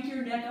crank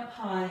your neck up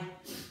high.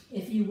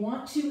 If you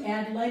want to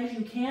add legs,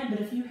 you can.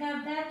 But if you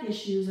have back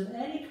issues of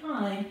any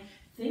kind,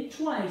 think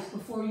twice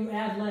before you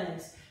add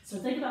legs. So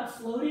think about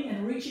floating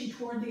and reaching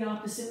toward the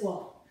opposite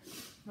wall.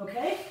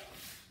 Okay?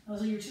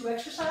 Those are your 2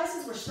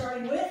 exercises. We're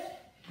starting with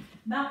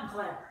mountain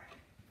climber.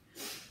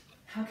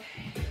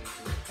 Okay.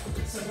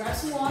 So grab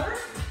some water.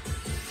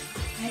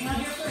 Hang on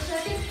here for a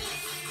second.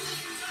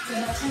 For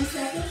about 10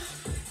 seconds.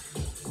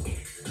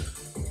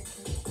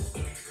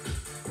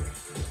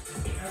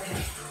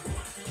 Okay.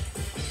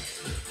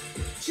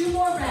 2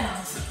 more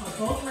rounds of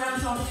both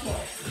rounds on the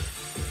floor.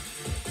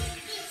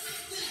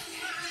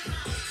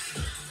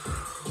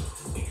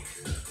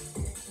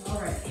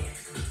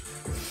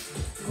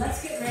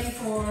 Let's get ready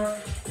for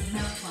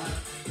mountain climber.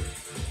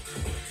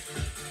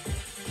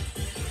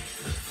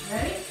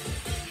 Ready?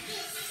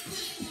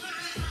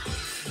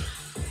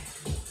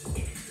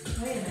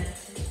 Wait a minute.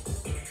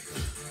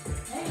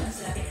 Hang on a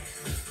second.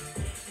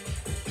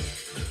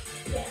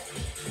 Yeah.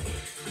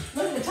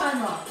 Look at the time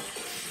wrong.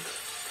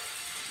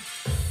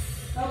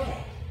 Okay.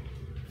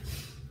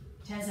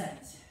 10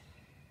 seconds.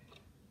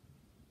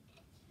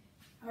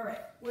 All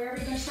right. Where are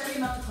we going to start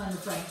your mountain climber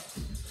from?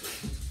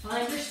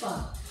 Find your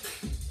spot.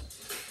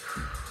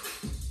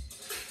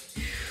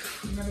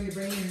 Remember, you're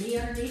bringing your knee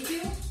underneath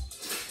you,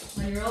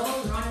 on your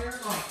elbows or on your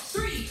arms.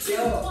 3, 2,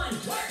 1,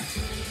 work!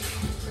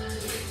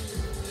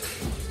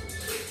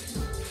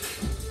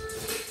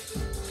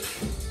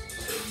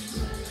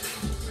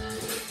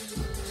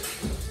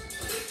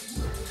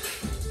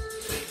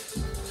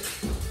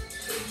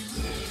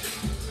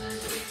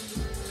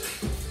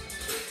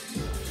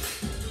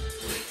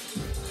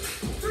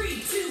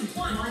 3, 2,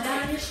 1, Come on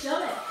down on your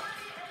stomach,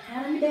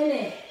 down on your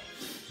belly.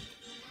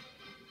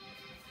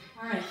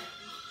 All right.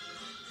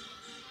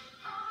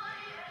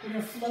 We're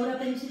going to float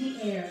up into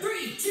the air.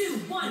 3,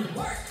 2, 1,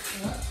 work!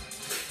 Up.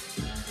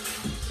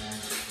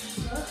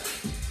 Up.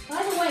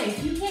 By the way,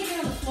 if you can't get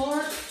on the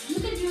floor, you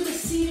can do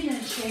this seated in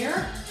a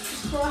chair.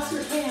 Just cross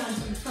your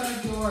hands in front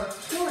of your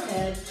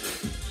forehead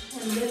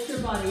and lift your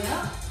body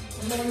up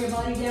and lower your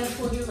body down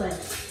toward your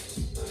legs.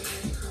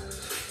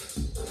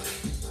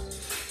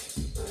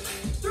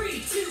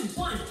 3, 2,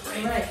 1,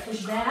 break! All right,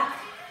 push back.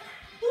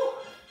 Woo.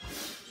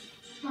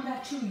 Come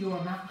back to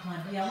your mountain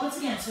climber. Yeah, once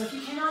again, so if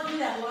you cannot do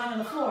that lying on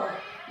the floor,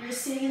 you're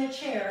just sitting in a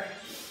chair.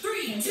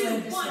 3,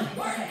 2, 1,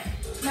 work! Okay,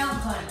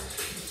 mountain climber.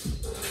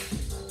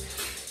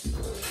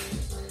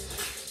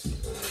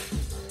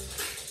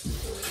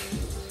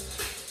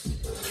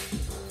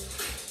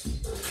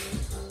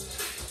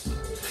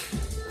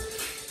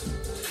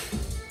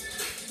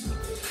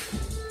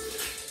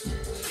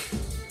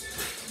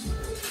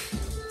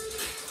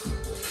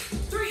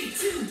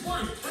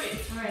 Break.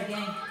 All right,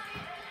 gang.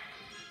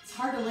 It's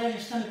hard to lay on your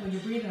stomach when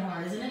you're breathing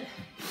hard, isn't it?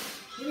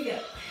 Here we go.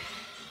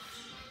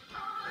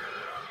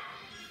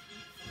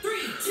 3,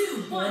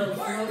 2, 1, work.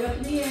 Float up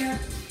in the air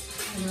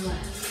and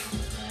relax.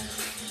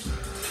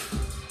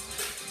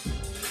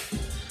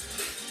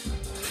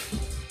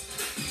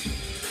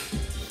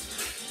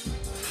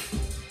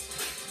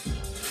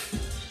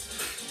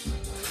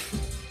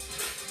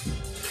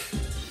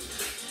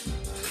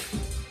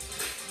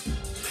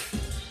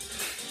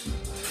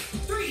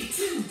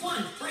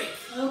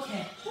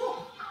 Okay, whew.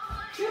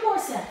 2 more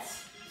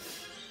sets.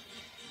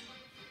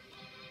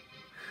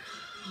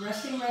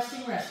 Resting,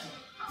 resting, resting.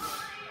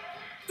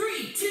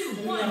 3, 2,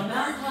 1,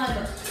 mountain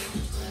climber.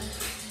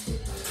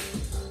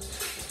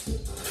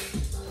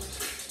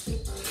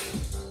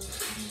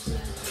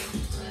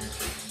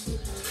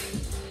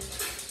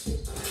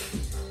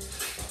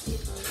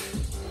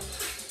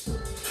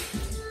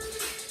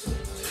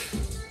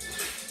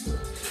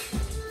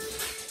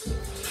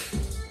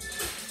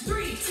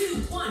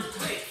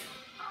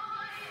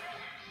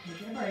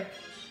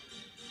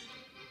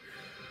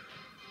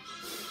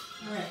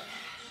 All right.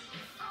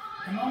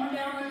 Come on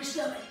down on your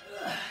stomach.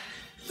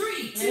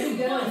 3, 2, There we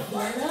go. 1,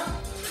 Float up.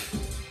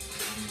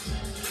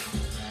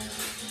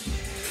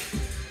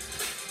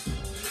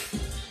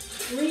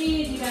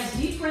 Breathe, you guys.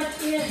 Deep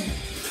breath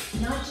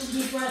in, not just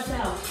deep breath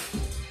out.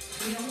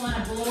 You don't want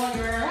to blow all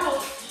your air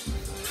out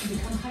and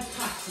become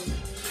hypoxic.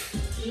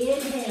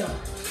 Inhale.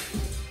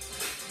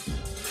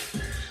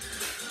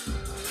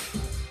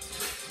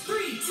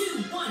 3,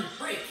 2, 1,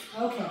 break.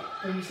 Okay,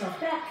 bring yourself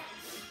back.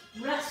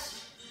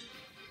 Rest.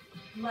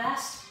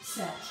 Last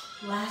set.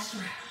 Last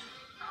round.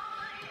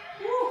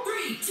 Woo.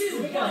 3, 2,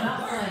 Here we go, 1,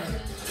 not work.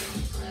 playing.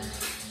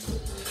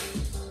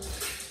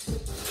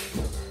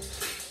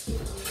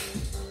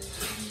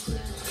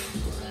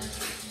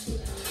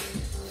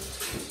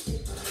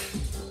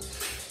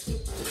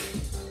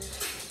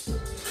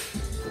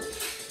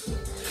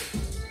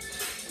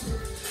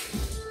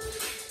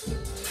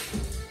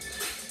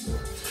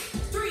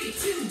 3,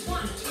 2,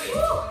 1, break.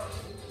 Woo.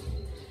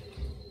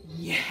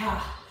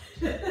 Yeah.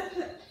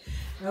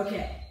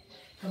 Okay,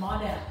 come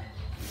on down.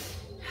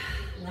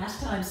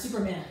 Last time,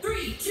 Superman.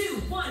 3, 2,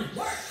 1,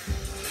 work.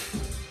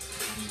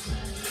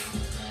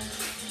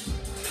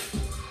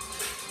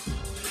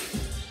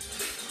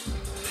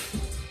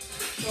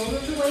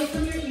 Shoulders away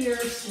from your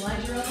ears,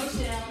 slide your elbows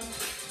down.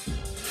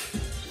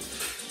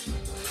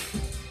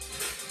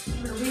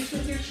 You're going to reach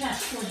with your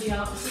chest toward the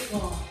opposite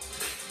wall.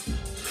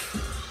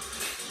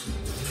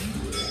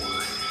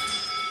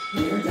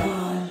 You're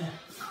done.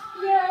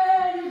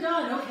 Yay, you're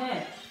done.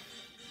 Okay.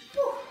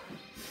 Whew.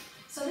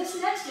 So this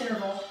next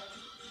interval,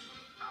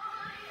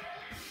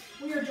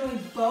 we are doing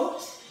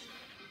boat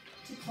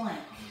to plank.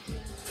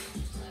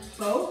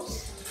 Boat,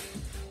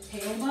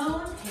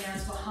 tailbone,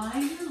 hands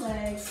behind your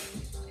legs,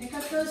 pick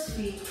up those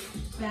feet,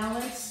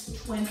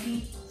 balance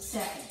 20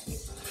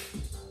 seconds.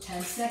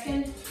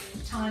 10-second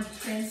time to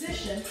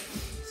transition,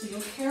 so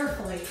you'll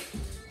carefully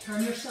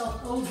turn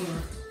yourself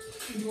over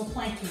into a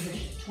plank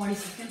position.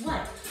 20-second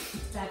plank.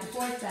 Back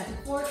and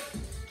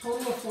forth,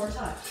 total of 4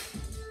 times.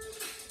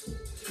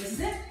 This is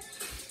it.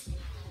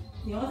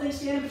 The only thing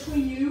standing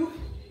between you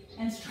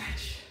and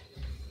stretch.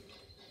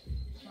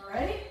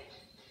 Alrighty?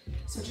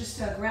 So just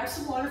grab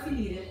some water if you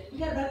need it. We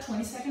got about a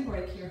 20-second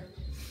break here.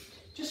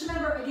 Just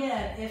remember,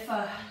 again, if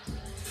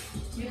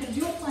you can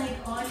do a plank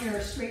on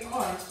your straight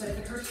arms, but if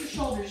it hurts your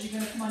shoulders, you're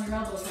going to come on your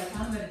elbows like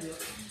I'm going to do.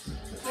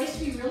 The place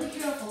to be really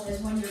careful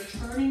is when you're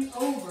turning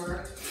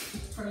over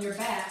from your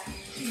back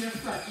to your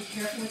front. Be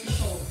careful with your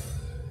shoulder.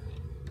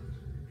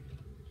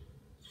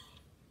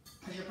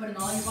 Because you're putting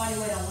all your body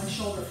weight on one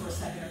shoulder for a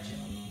second or two.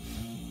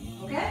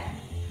 Okay?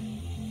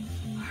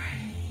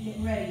 Alright,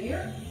 getting ready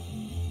here.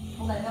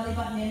 Pull that belly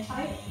button in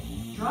tight.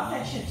 Drop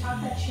that chin,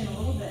 tuck that chin a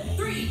little bit.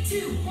 3, 2,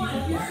 Pick 1,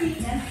 up your work. feet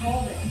and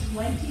hold it.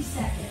 20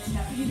 seconds.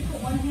 Now if you need to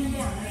put one hand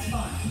down, that's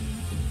fine.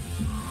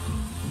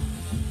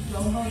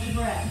 Don't hold your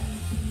breath.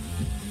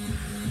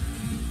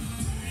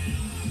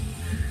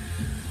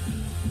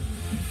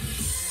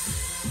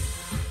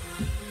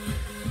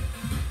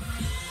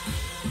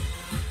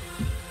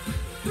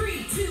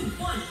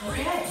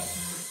 Okay,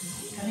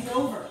 coming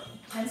over.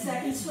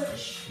 10-second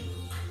switch.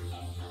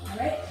 All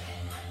right,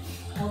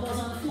 elbows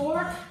on the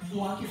floor.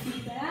 Walk your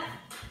feet back.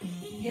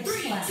 Hips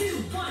 3, flat. 2,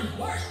 1,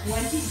 work.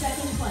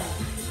 20-second plank.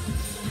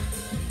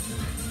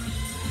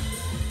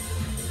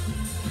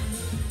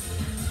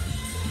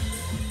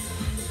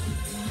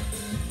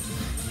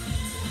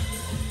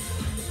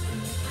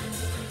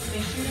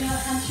 Make sure you're not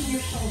hunching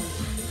your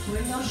shoulders.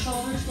 Bring those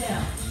shoulders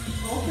down.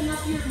 Open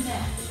up your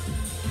neck.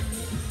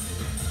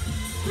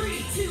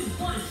 3, 2,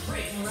 1,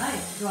 break. All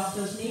right, drop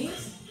those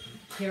knees.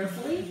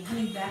 Carefully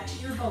coming back to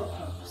your boat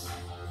pose.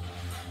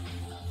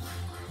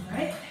 All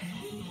right,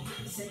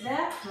 sit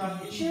back,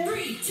 drop your chin.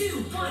 3, 2,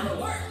 1,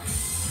 work.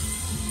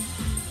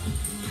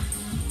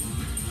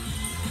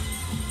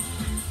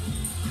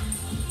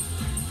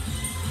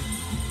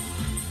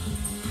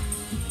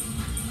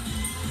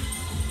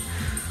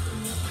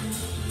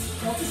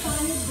 Focus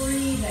on your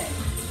breathing.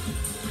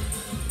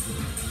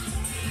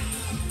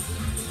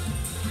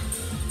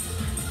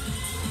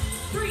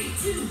 3,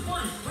 2,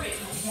 1, break.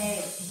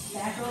 Okay,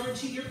 back over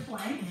to your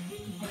plank.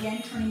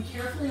 Again, turning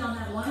carefully on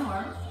that one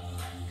arm.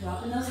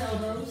 Dropping those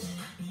elbows.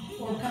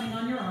 Or coming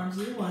on your arms,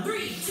 either one.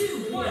 3,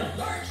 2, 1,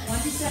 work.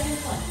 20-second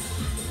plank.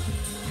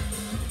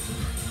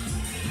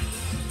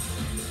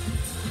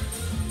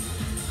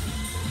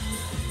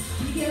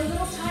 You get a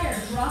little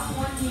tired, drop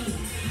one knee.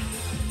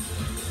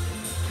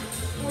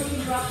 Or you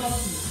can drop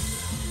both knees.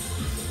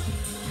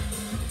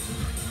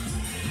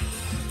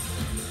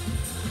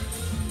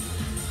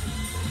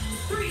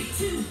 Three,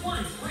 2,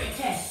 1, break.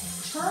 Okay,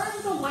 turn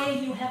the way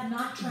you have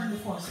not turned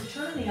before. So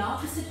turn in the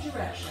opposite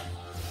direction.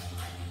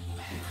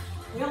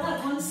 We all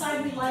have one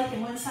side we like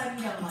and one side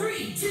we don't like.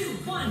 3, 2,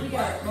 1, We work.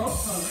 got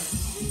both poses.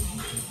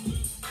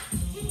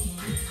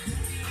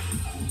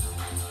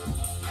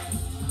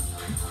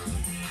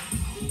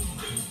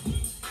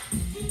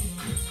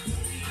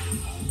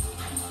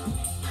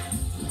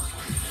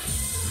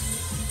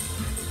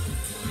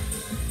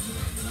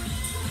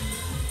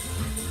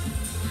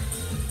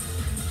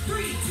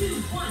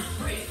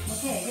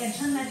 Okay, again,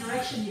 turn that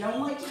direction you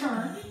don't like to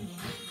turn.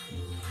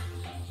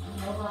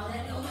 Elbow on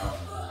that elbow.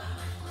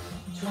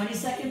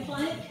 20-second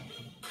plank.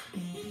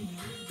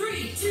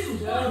 3, 2,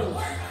 Go. 1,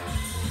 work.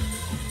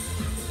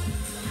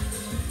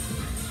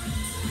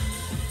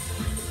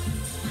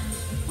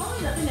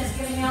 the thing that's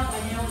giving out by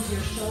now is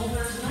your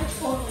shoulders, and I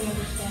totally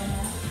understand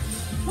that.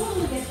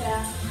 Totally get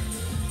that.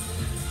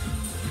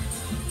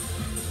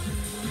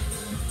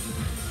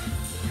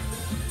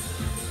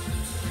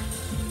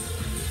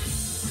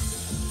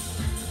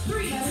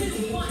 Three,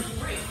 two, one,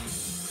 break.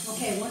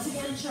 Okay, once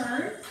again,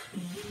 turn.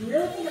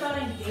 Really think about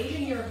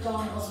engaging your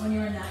abdominals when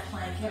you're in that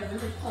plank. You gotta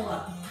really pull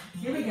up.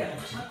 Here we go.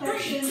 Tuck that 3,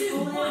 shin, 2,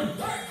 pull 1, in.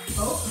 work.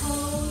 Both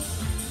toes.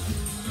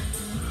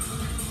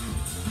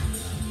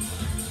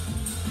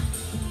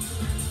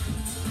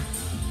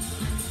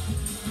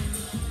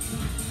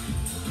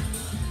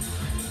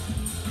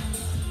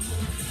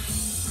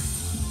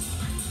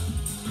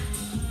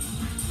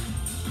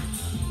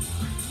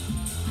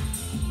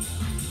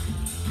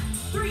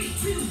 Three,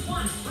 two,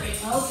 one, break.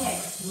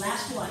 Okay,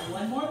 last one.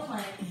 One more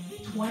plank.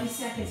 20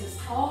 seconds is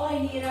all I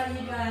need out of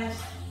you guys.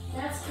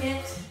 That's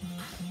it.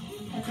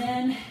 And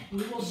then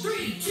we will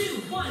 3,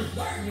 2, 1,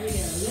 work. Here we go.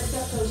 Lift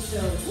up those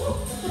toes. Woo!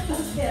 Lift up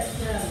those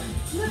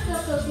hips. Lift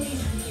up those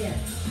knees again.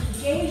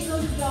 Engage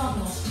those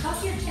abdominals.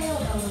 Tuck your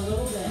tailbone a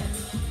little bit.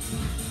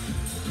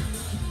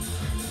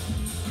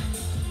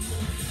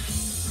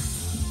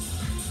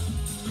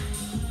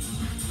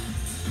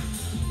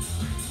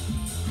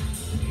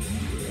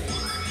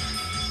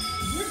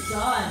 You're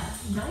done.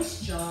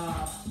 Nice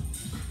job.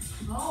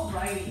 All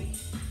righty.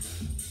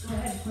 Go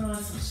ahead and put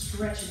on some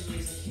stretching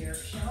music here,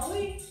 shall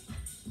we?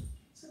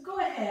 So go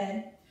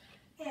ahead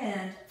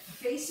and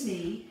face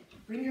me.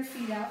 Bring your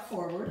feet out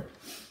forward.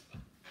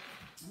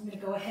 I'm going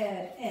to go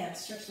ahead and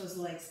stretch those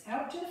legs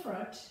out to the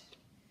front.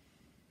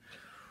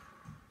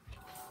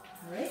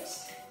 All right.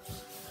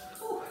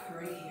 Ooh,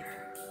 right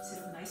here. Sit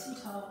up nice and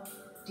tall.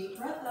 Deep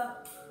breath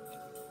up.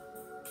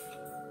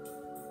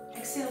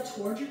 Exhale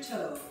toward your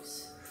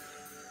toes.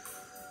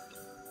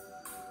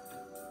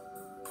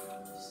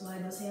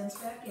 Slide those hands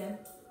back in.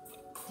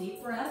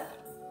 Deep breath.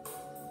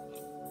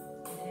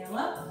 Inhale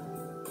up.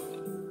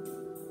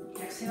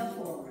 Exhale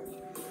forward.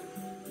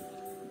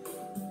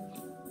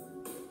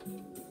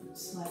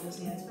 Slide those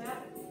hands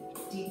back.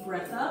 Deep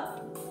breath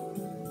up.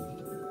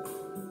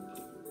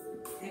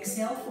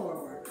 Exhale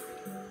forward.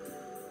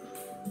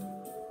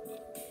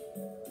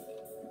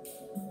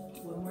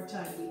 One more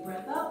time. Deep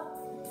breath up.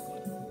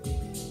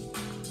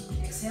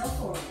 Exhale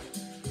forward.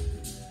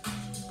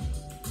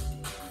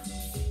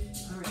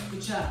 All right,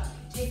 good job.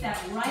 Take that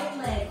right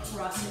leg,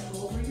 cross it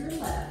over your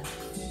left,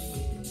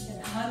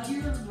 and hug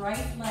your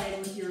right leg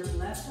with your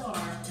left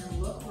arm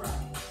and look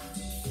right.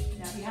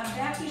 Now, if you have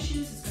back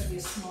issues, it's going to be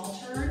a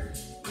small turn.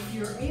 If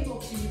you're able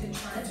to, you can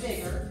turn it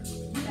bigger.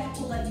 Your back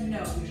will let you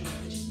know usually,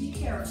 but just be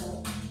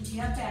careful. If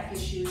you have back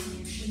issues and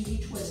you shouldn't be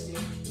twisting.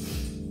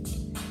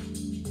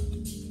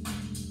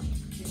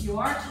 If you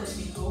are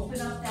twisting, open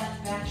up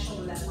that back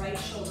shoulder, that right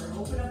shoulder.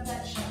 Open up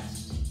that chest.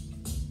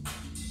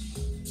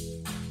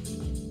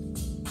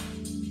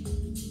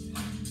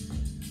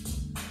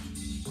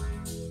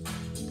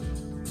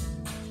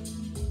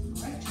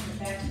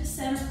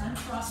 Center,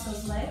 uncross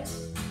those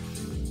legs,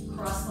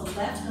 cross the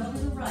left over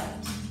the right.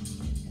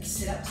 And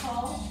sit up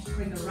tall,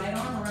 bring the right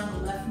arm around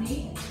the left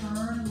knee and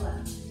turn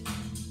left.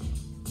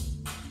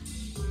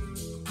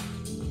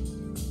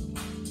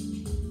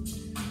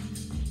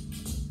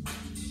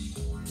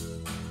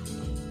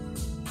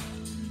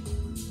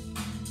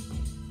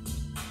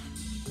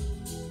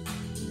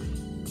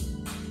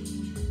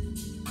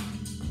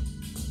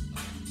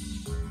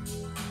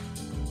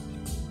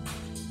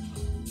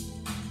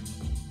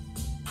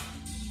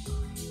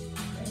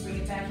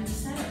 Back in the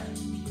center. I'm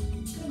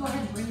going to go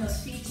ahead and bring those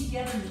feet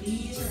together. The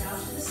knees are out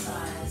to the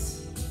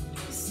sides.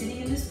 Just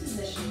sitting in this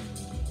position.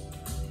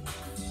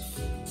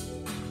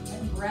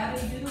 Let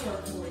gravity do the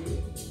work for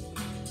you.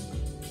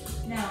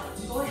 Now,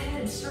 go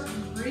ahead and start to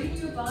bring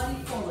your body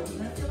forward. You're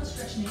going to feel a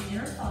stretch in the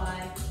inner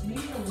thigh,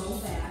 maybe the low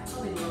back,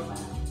 probably low back.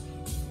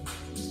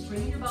 Just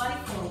bring your body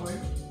forward.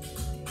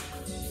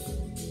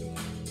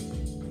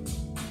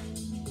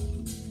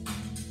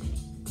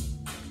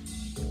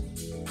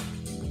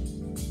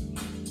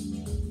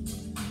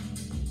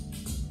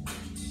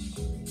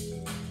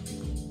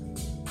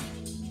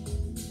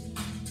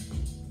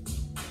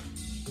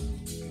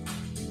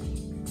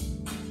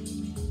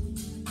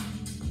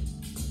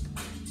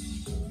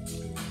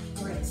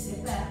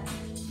 Sit back.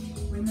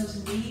 Bring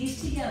those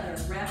knees together.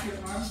 Wrap your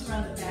arms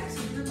around the backs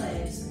of your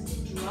legs.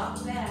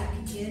 Drop back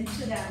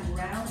into that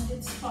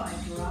rounded spine.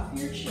 Drop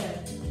your chin.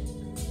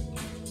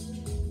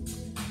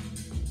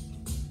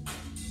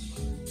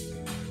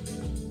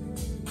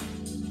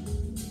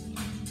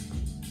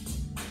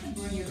 And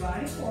bring your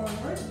body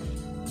forward.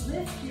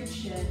 Lift your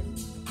chin.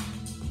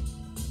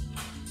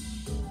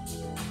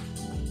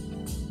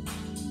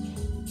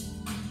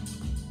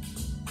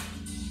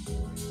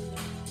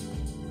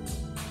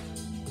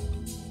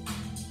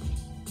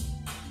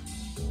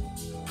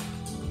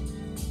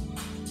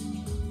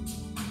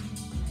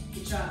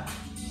 Job.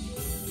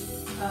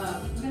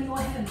 We're going to go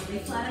ahead and lay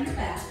flat on your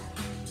back.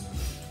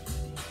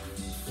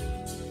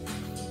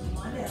 Come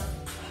on down.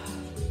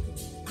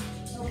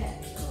 Okay.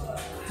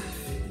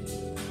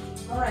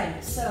 All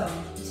right, so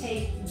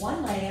take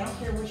one leg, I don't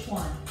care which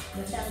one.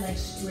 Lift that leg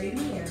straight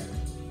in the air.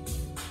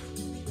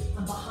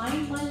 I'm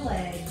behind my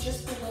leg,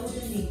 just below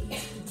the knee.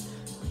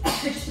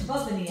 Just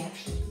above the knee,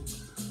 actually.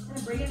 And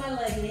I'm bringing my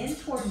leg in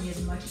toward me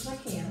as much as I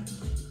can.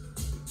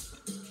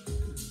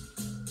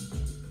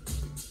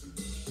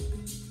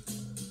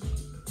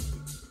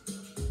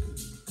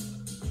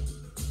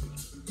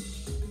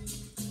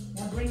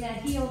 Now bring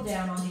that heel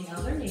down on the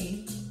other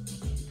knee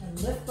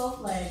and lift both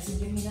legs and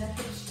give me that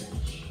hip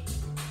stretch.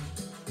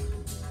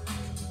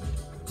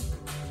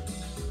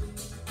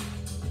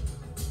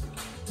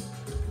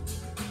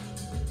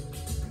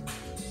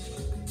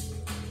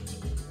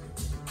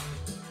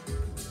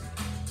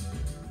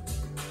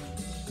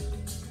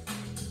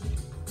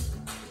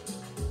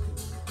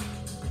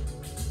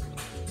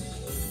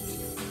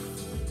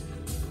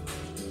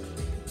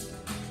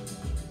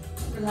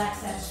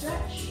 Relax that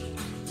stretch.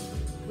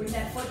 Bring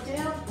that foot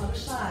down, other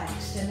side.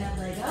 Extend that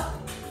leg up,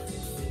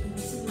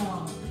 nice and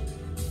long.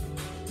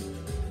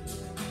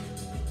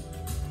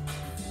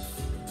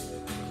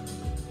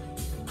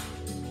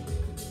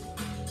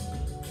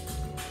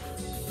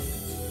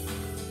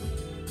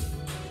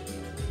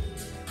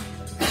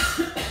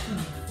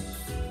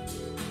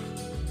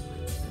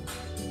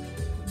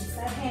 It's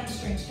that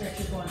hamstring stretch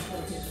you're going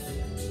for here.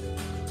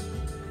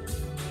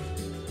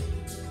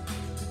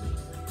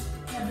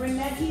 Bring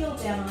that heel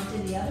down onto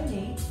the other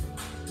knee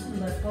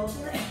and lift both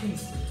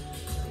legs.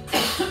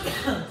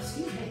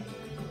 Excuse me.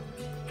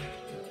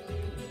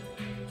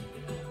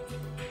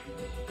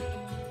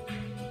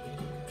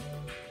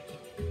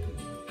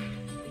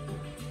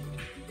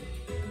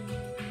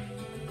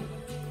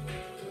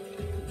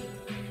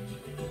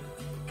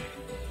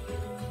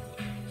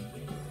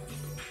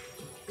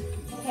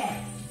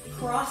 Okay,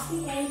 cross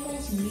the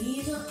ankles,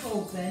 knees are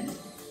open.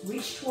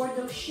 Reach toward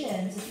those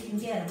shins if you can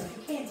get them. If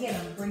you can't get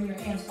them, bring your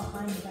hands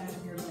behind the back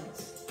of your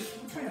legs.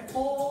 I'm trying to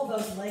pull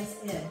those legs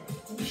in.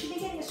 And you should be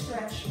getting a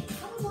stretch,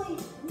 probably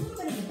a little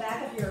bit of the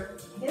back of your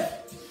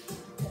hip,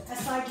 the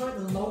SI joint,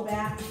 the low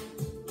back,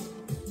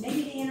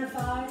 maybe the inner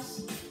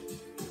thighs,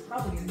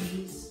 probably your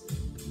knees.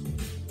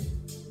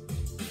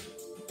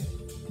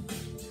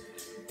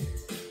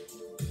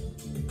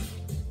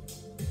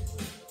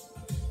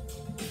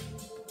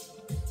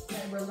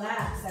 And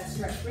relax that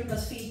stretch. Bring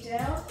those feet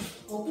down.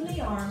 Open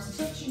the arms,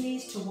 tilt your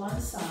knees to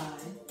one side.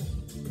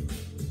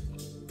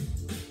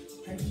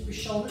 Try to keep your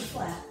shoulders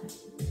flat.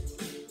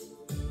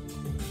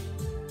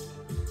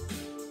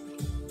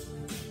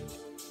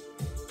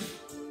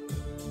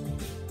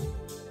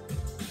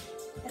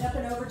 And up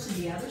and over to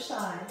the other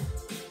side.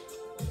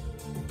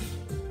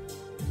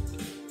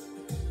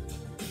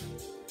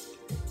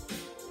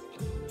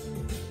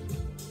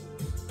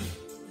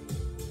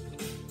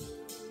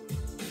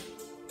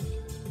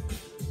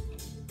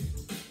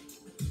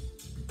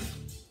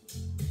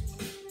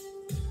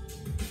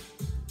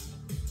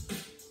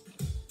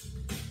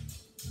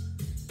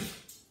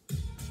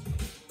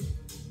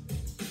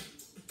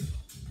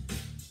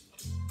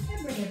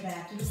 Bring it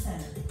back to the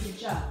center. Good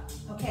job.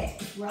 Okay,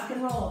 rock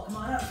and roll. Come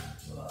on up.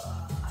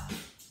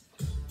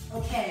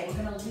 Okay,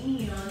 we're going to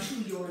lean onto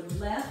your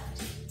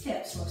left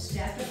hip. So I've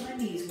stacked up my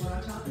knees, one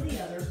on top of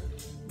the other.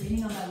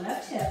 Leaning on my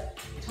left hip.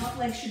 Top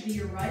leg should be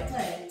your right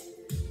leg.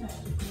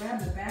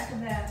 Grab the back of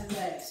that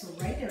leg. So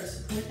right there,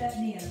 support that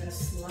knee. I'm going to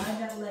slide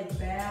that leg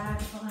back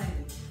behind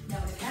you.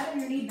 Now, if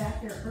having your knee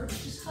back there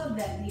hurts, just hug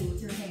that knee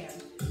with your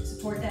hand.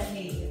 Support that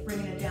knee. If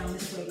bringing it down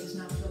this way does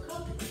not feel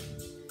comfortable.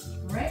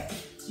 All right?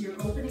 So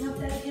you're opening up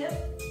that hip.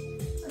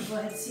 I'll go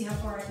ahead and see how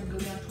far I can go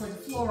down toward the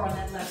floor on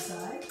that left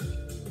side.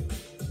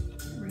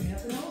 Bring it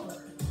up and over.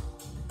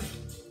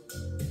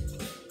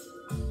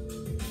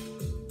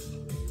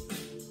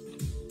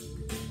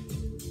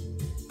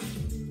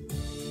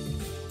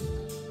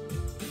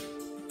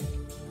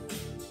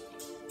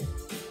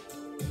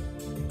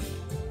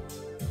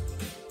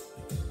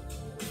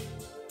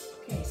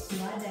 Okay,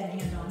 slide that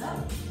hand on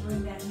up.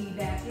 Bring that knee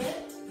back in.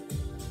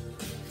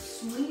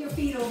 Swing your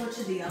feet over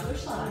to the other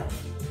side.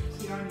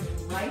 So you're on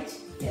your right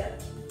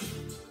hip.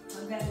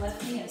 Hug that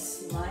left knee and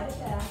slide it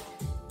back.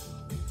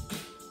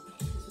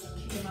 So I'm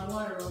kicking my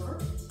water over.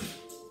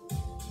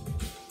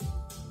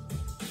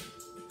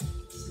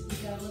 So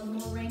we've got a little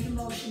more range of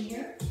motion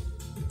here.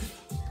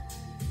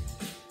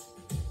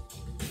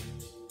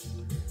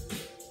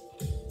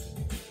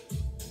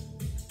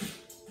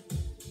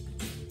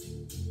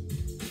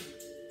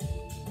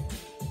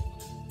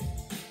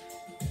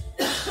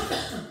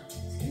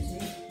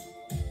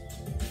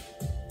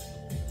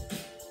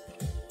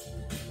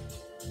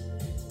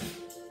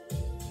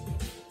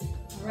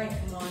 All right,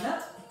 come on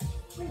up.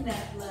 Bring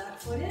that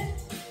left foot in.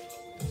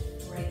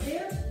 Right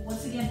there.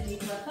 Once again, deep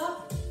breath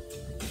up.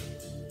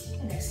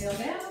 And exhale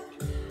down.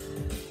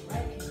 All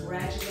right,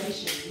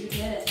 congratulations. You did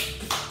it.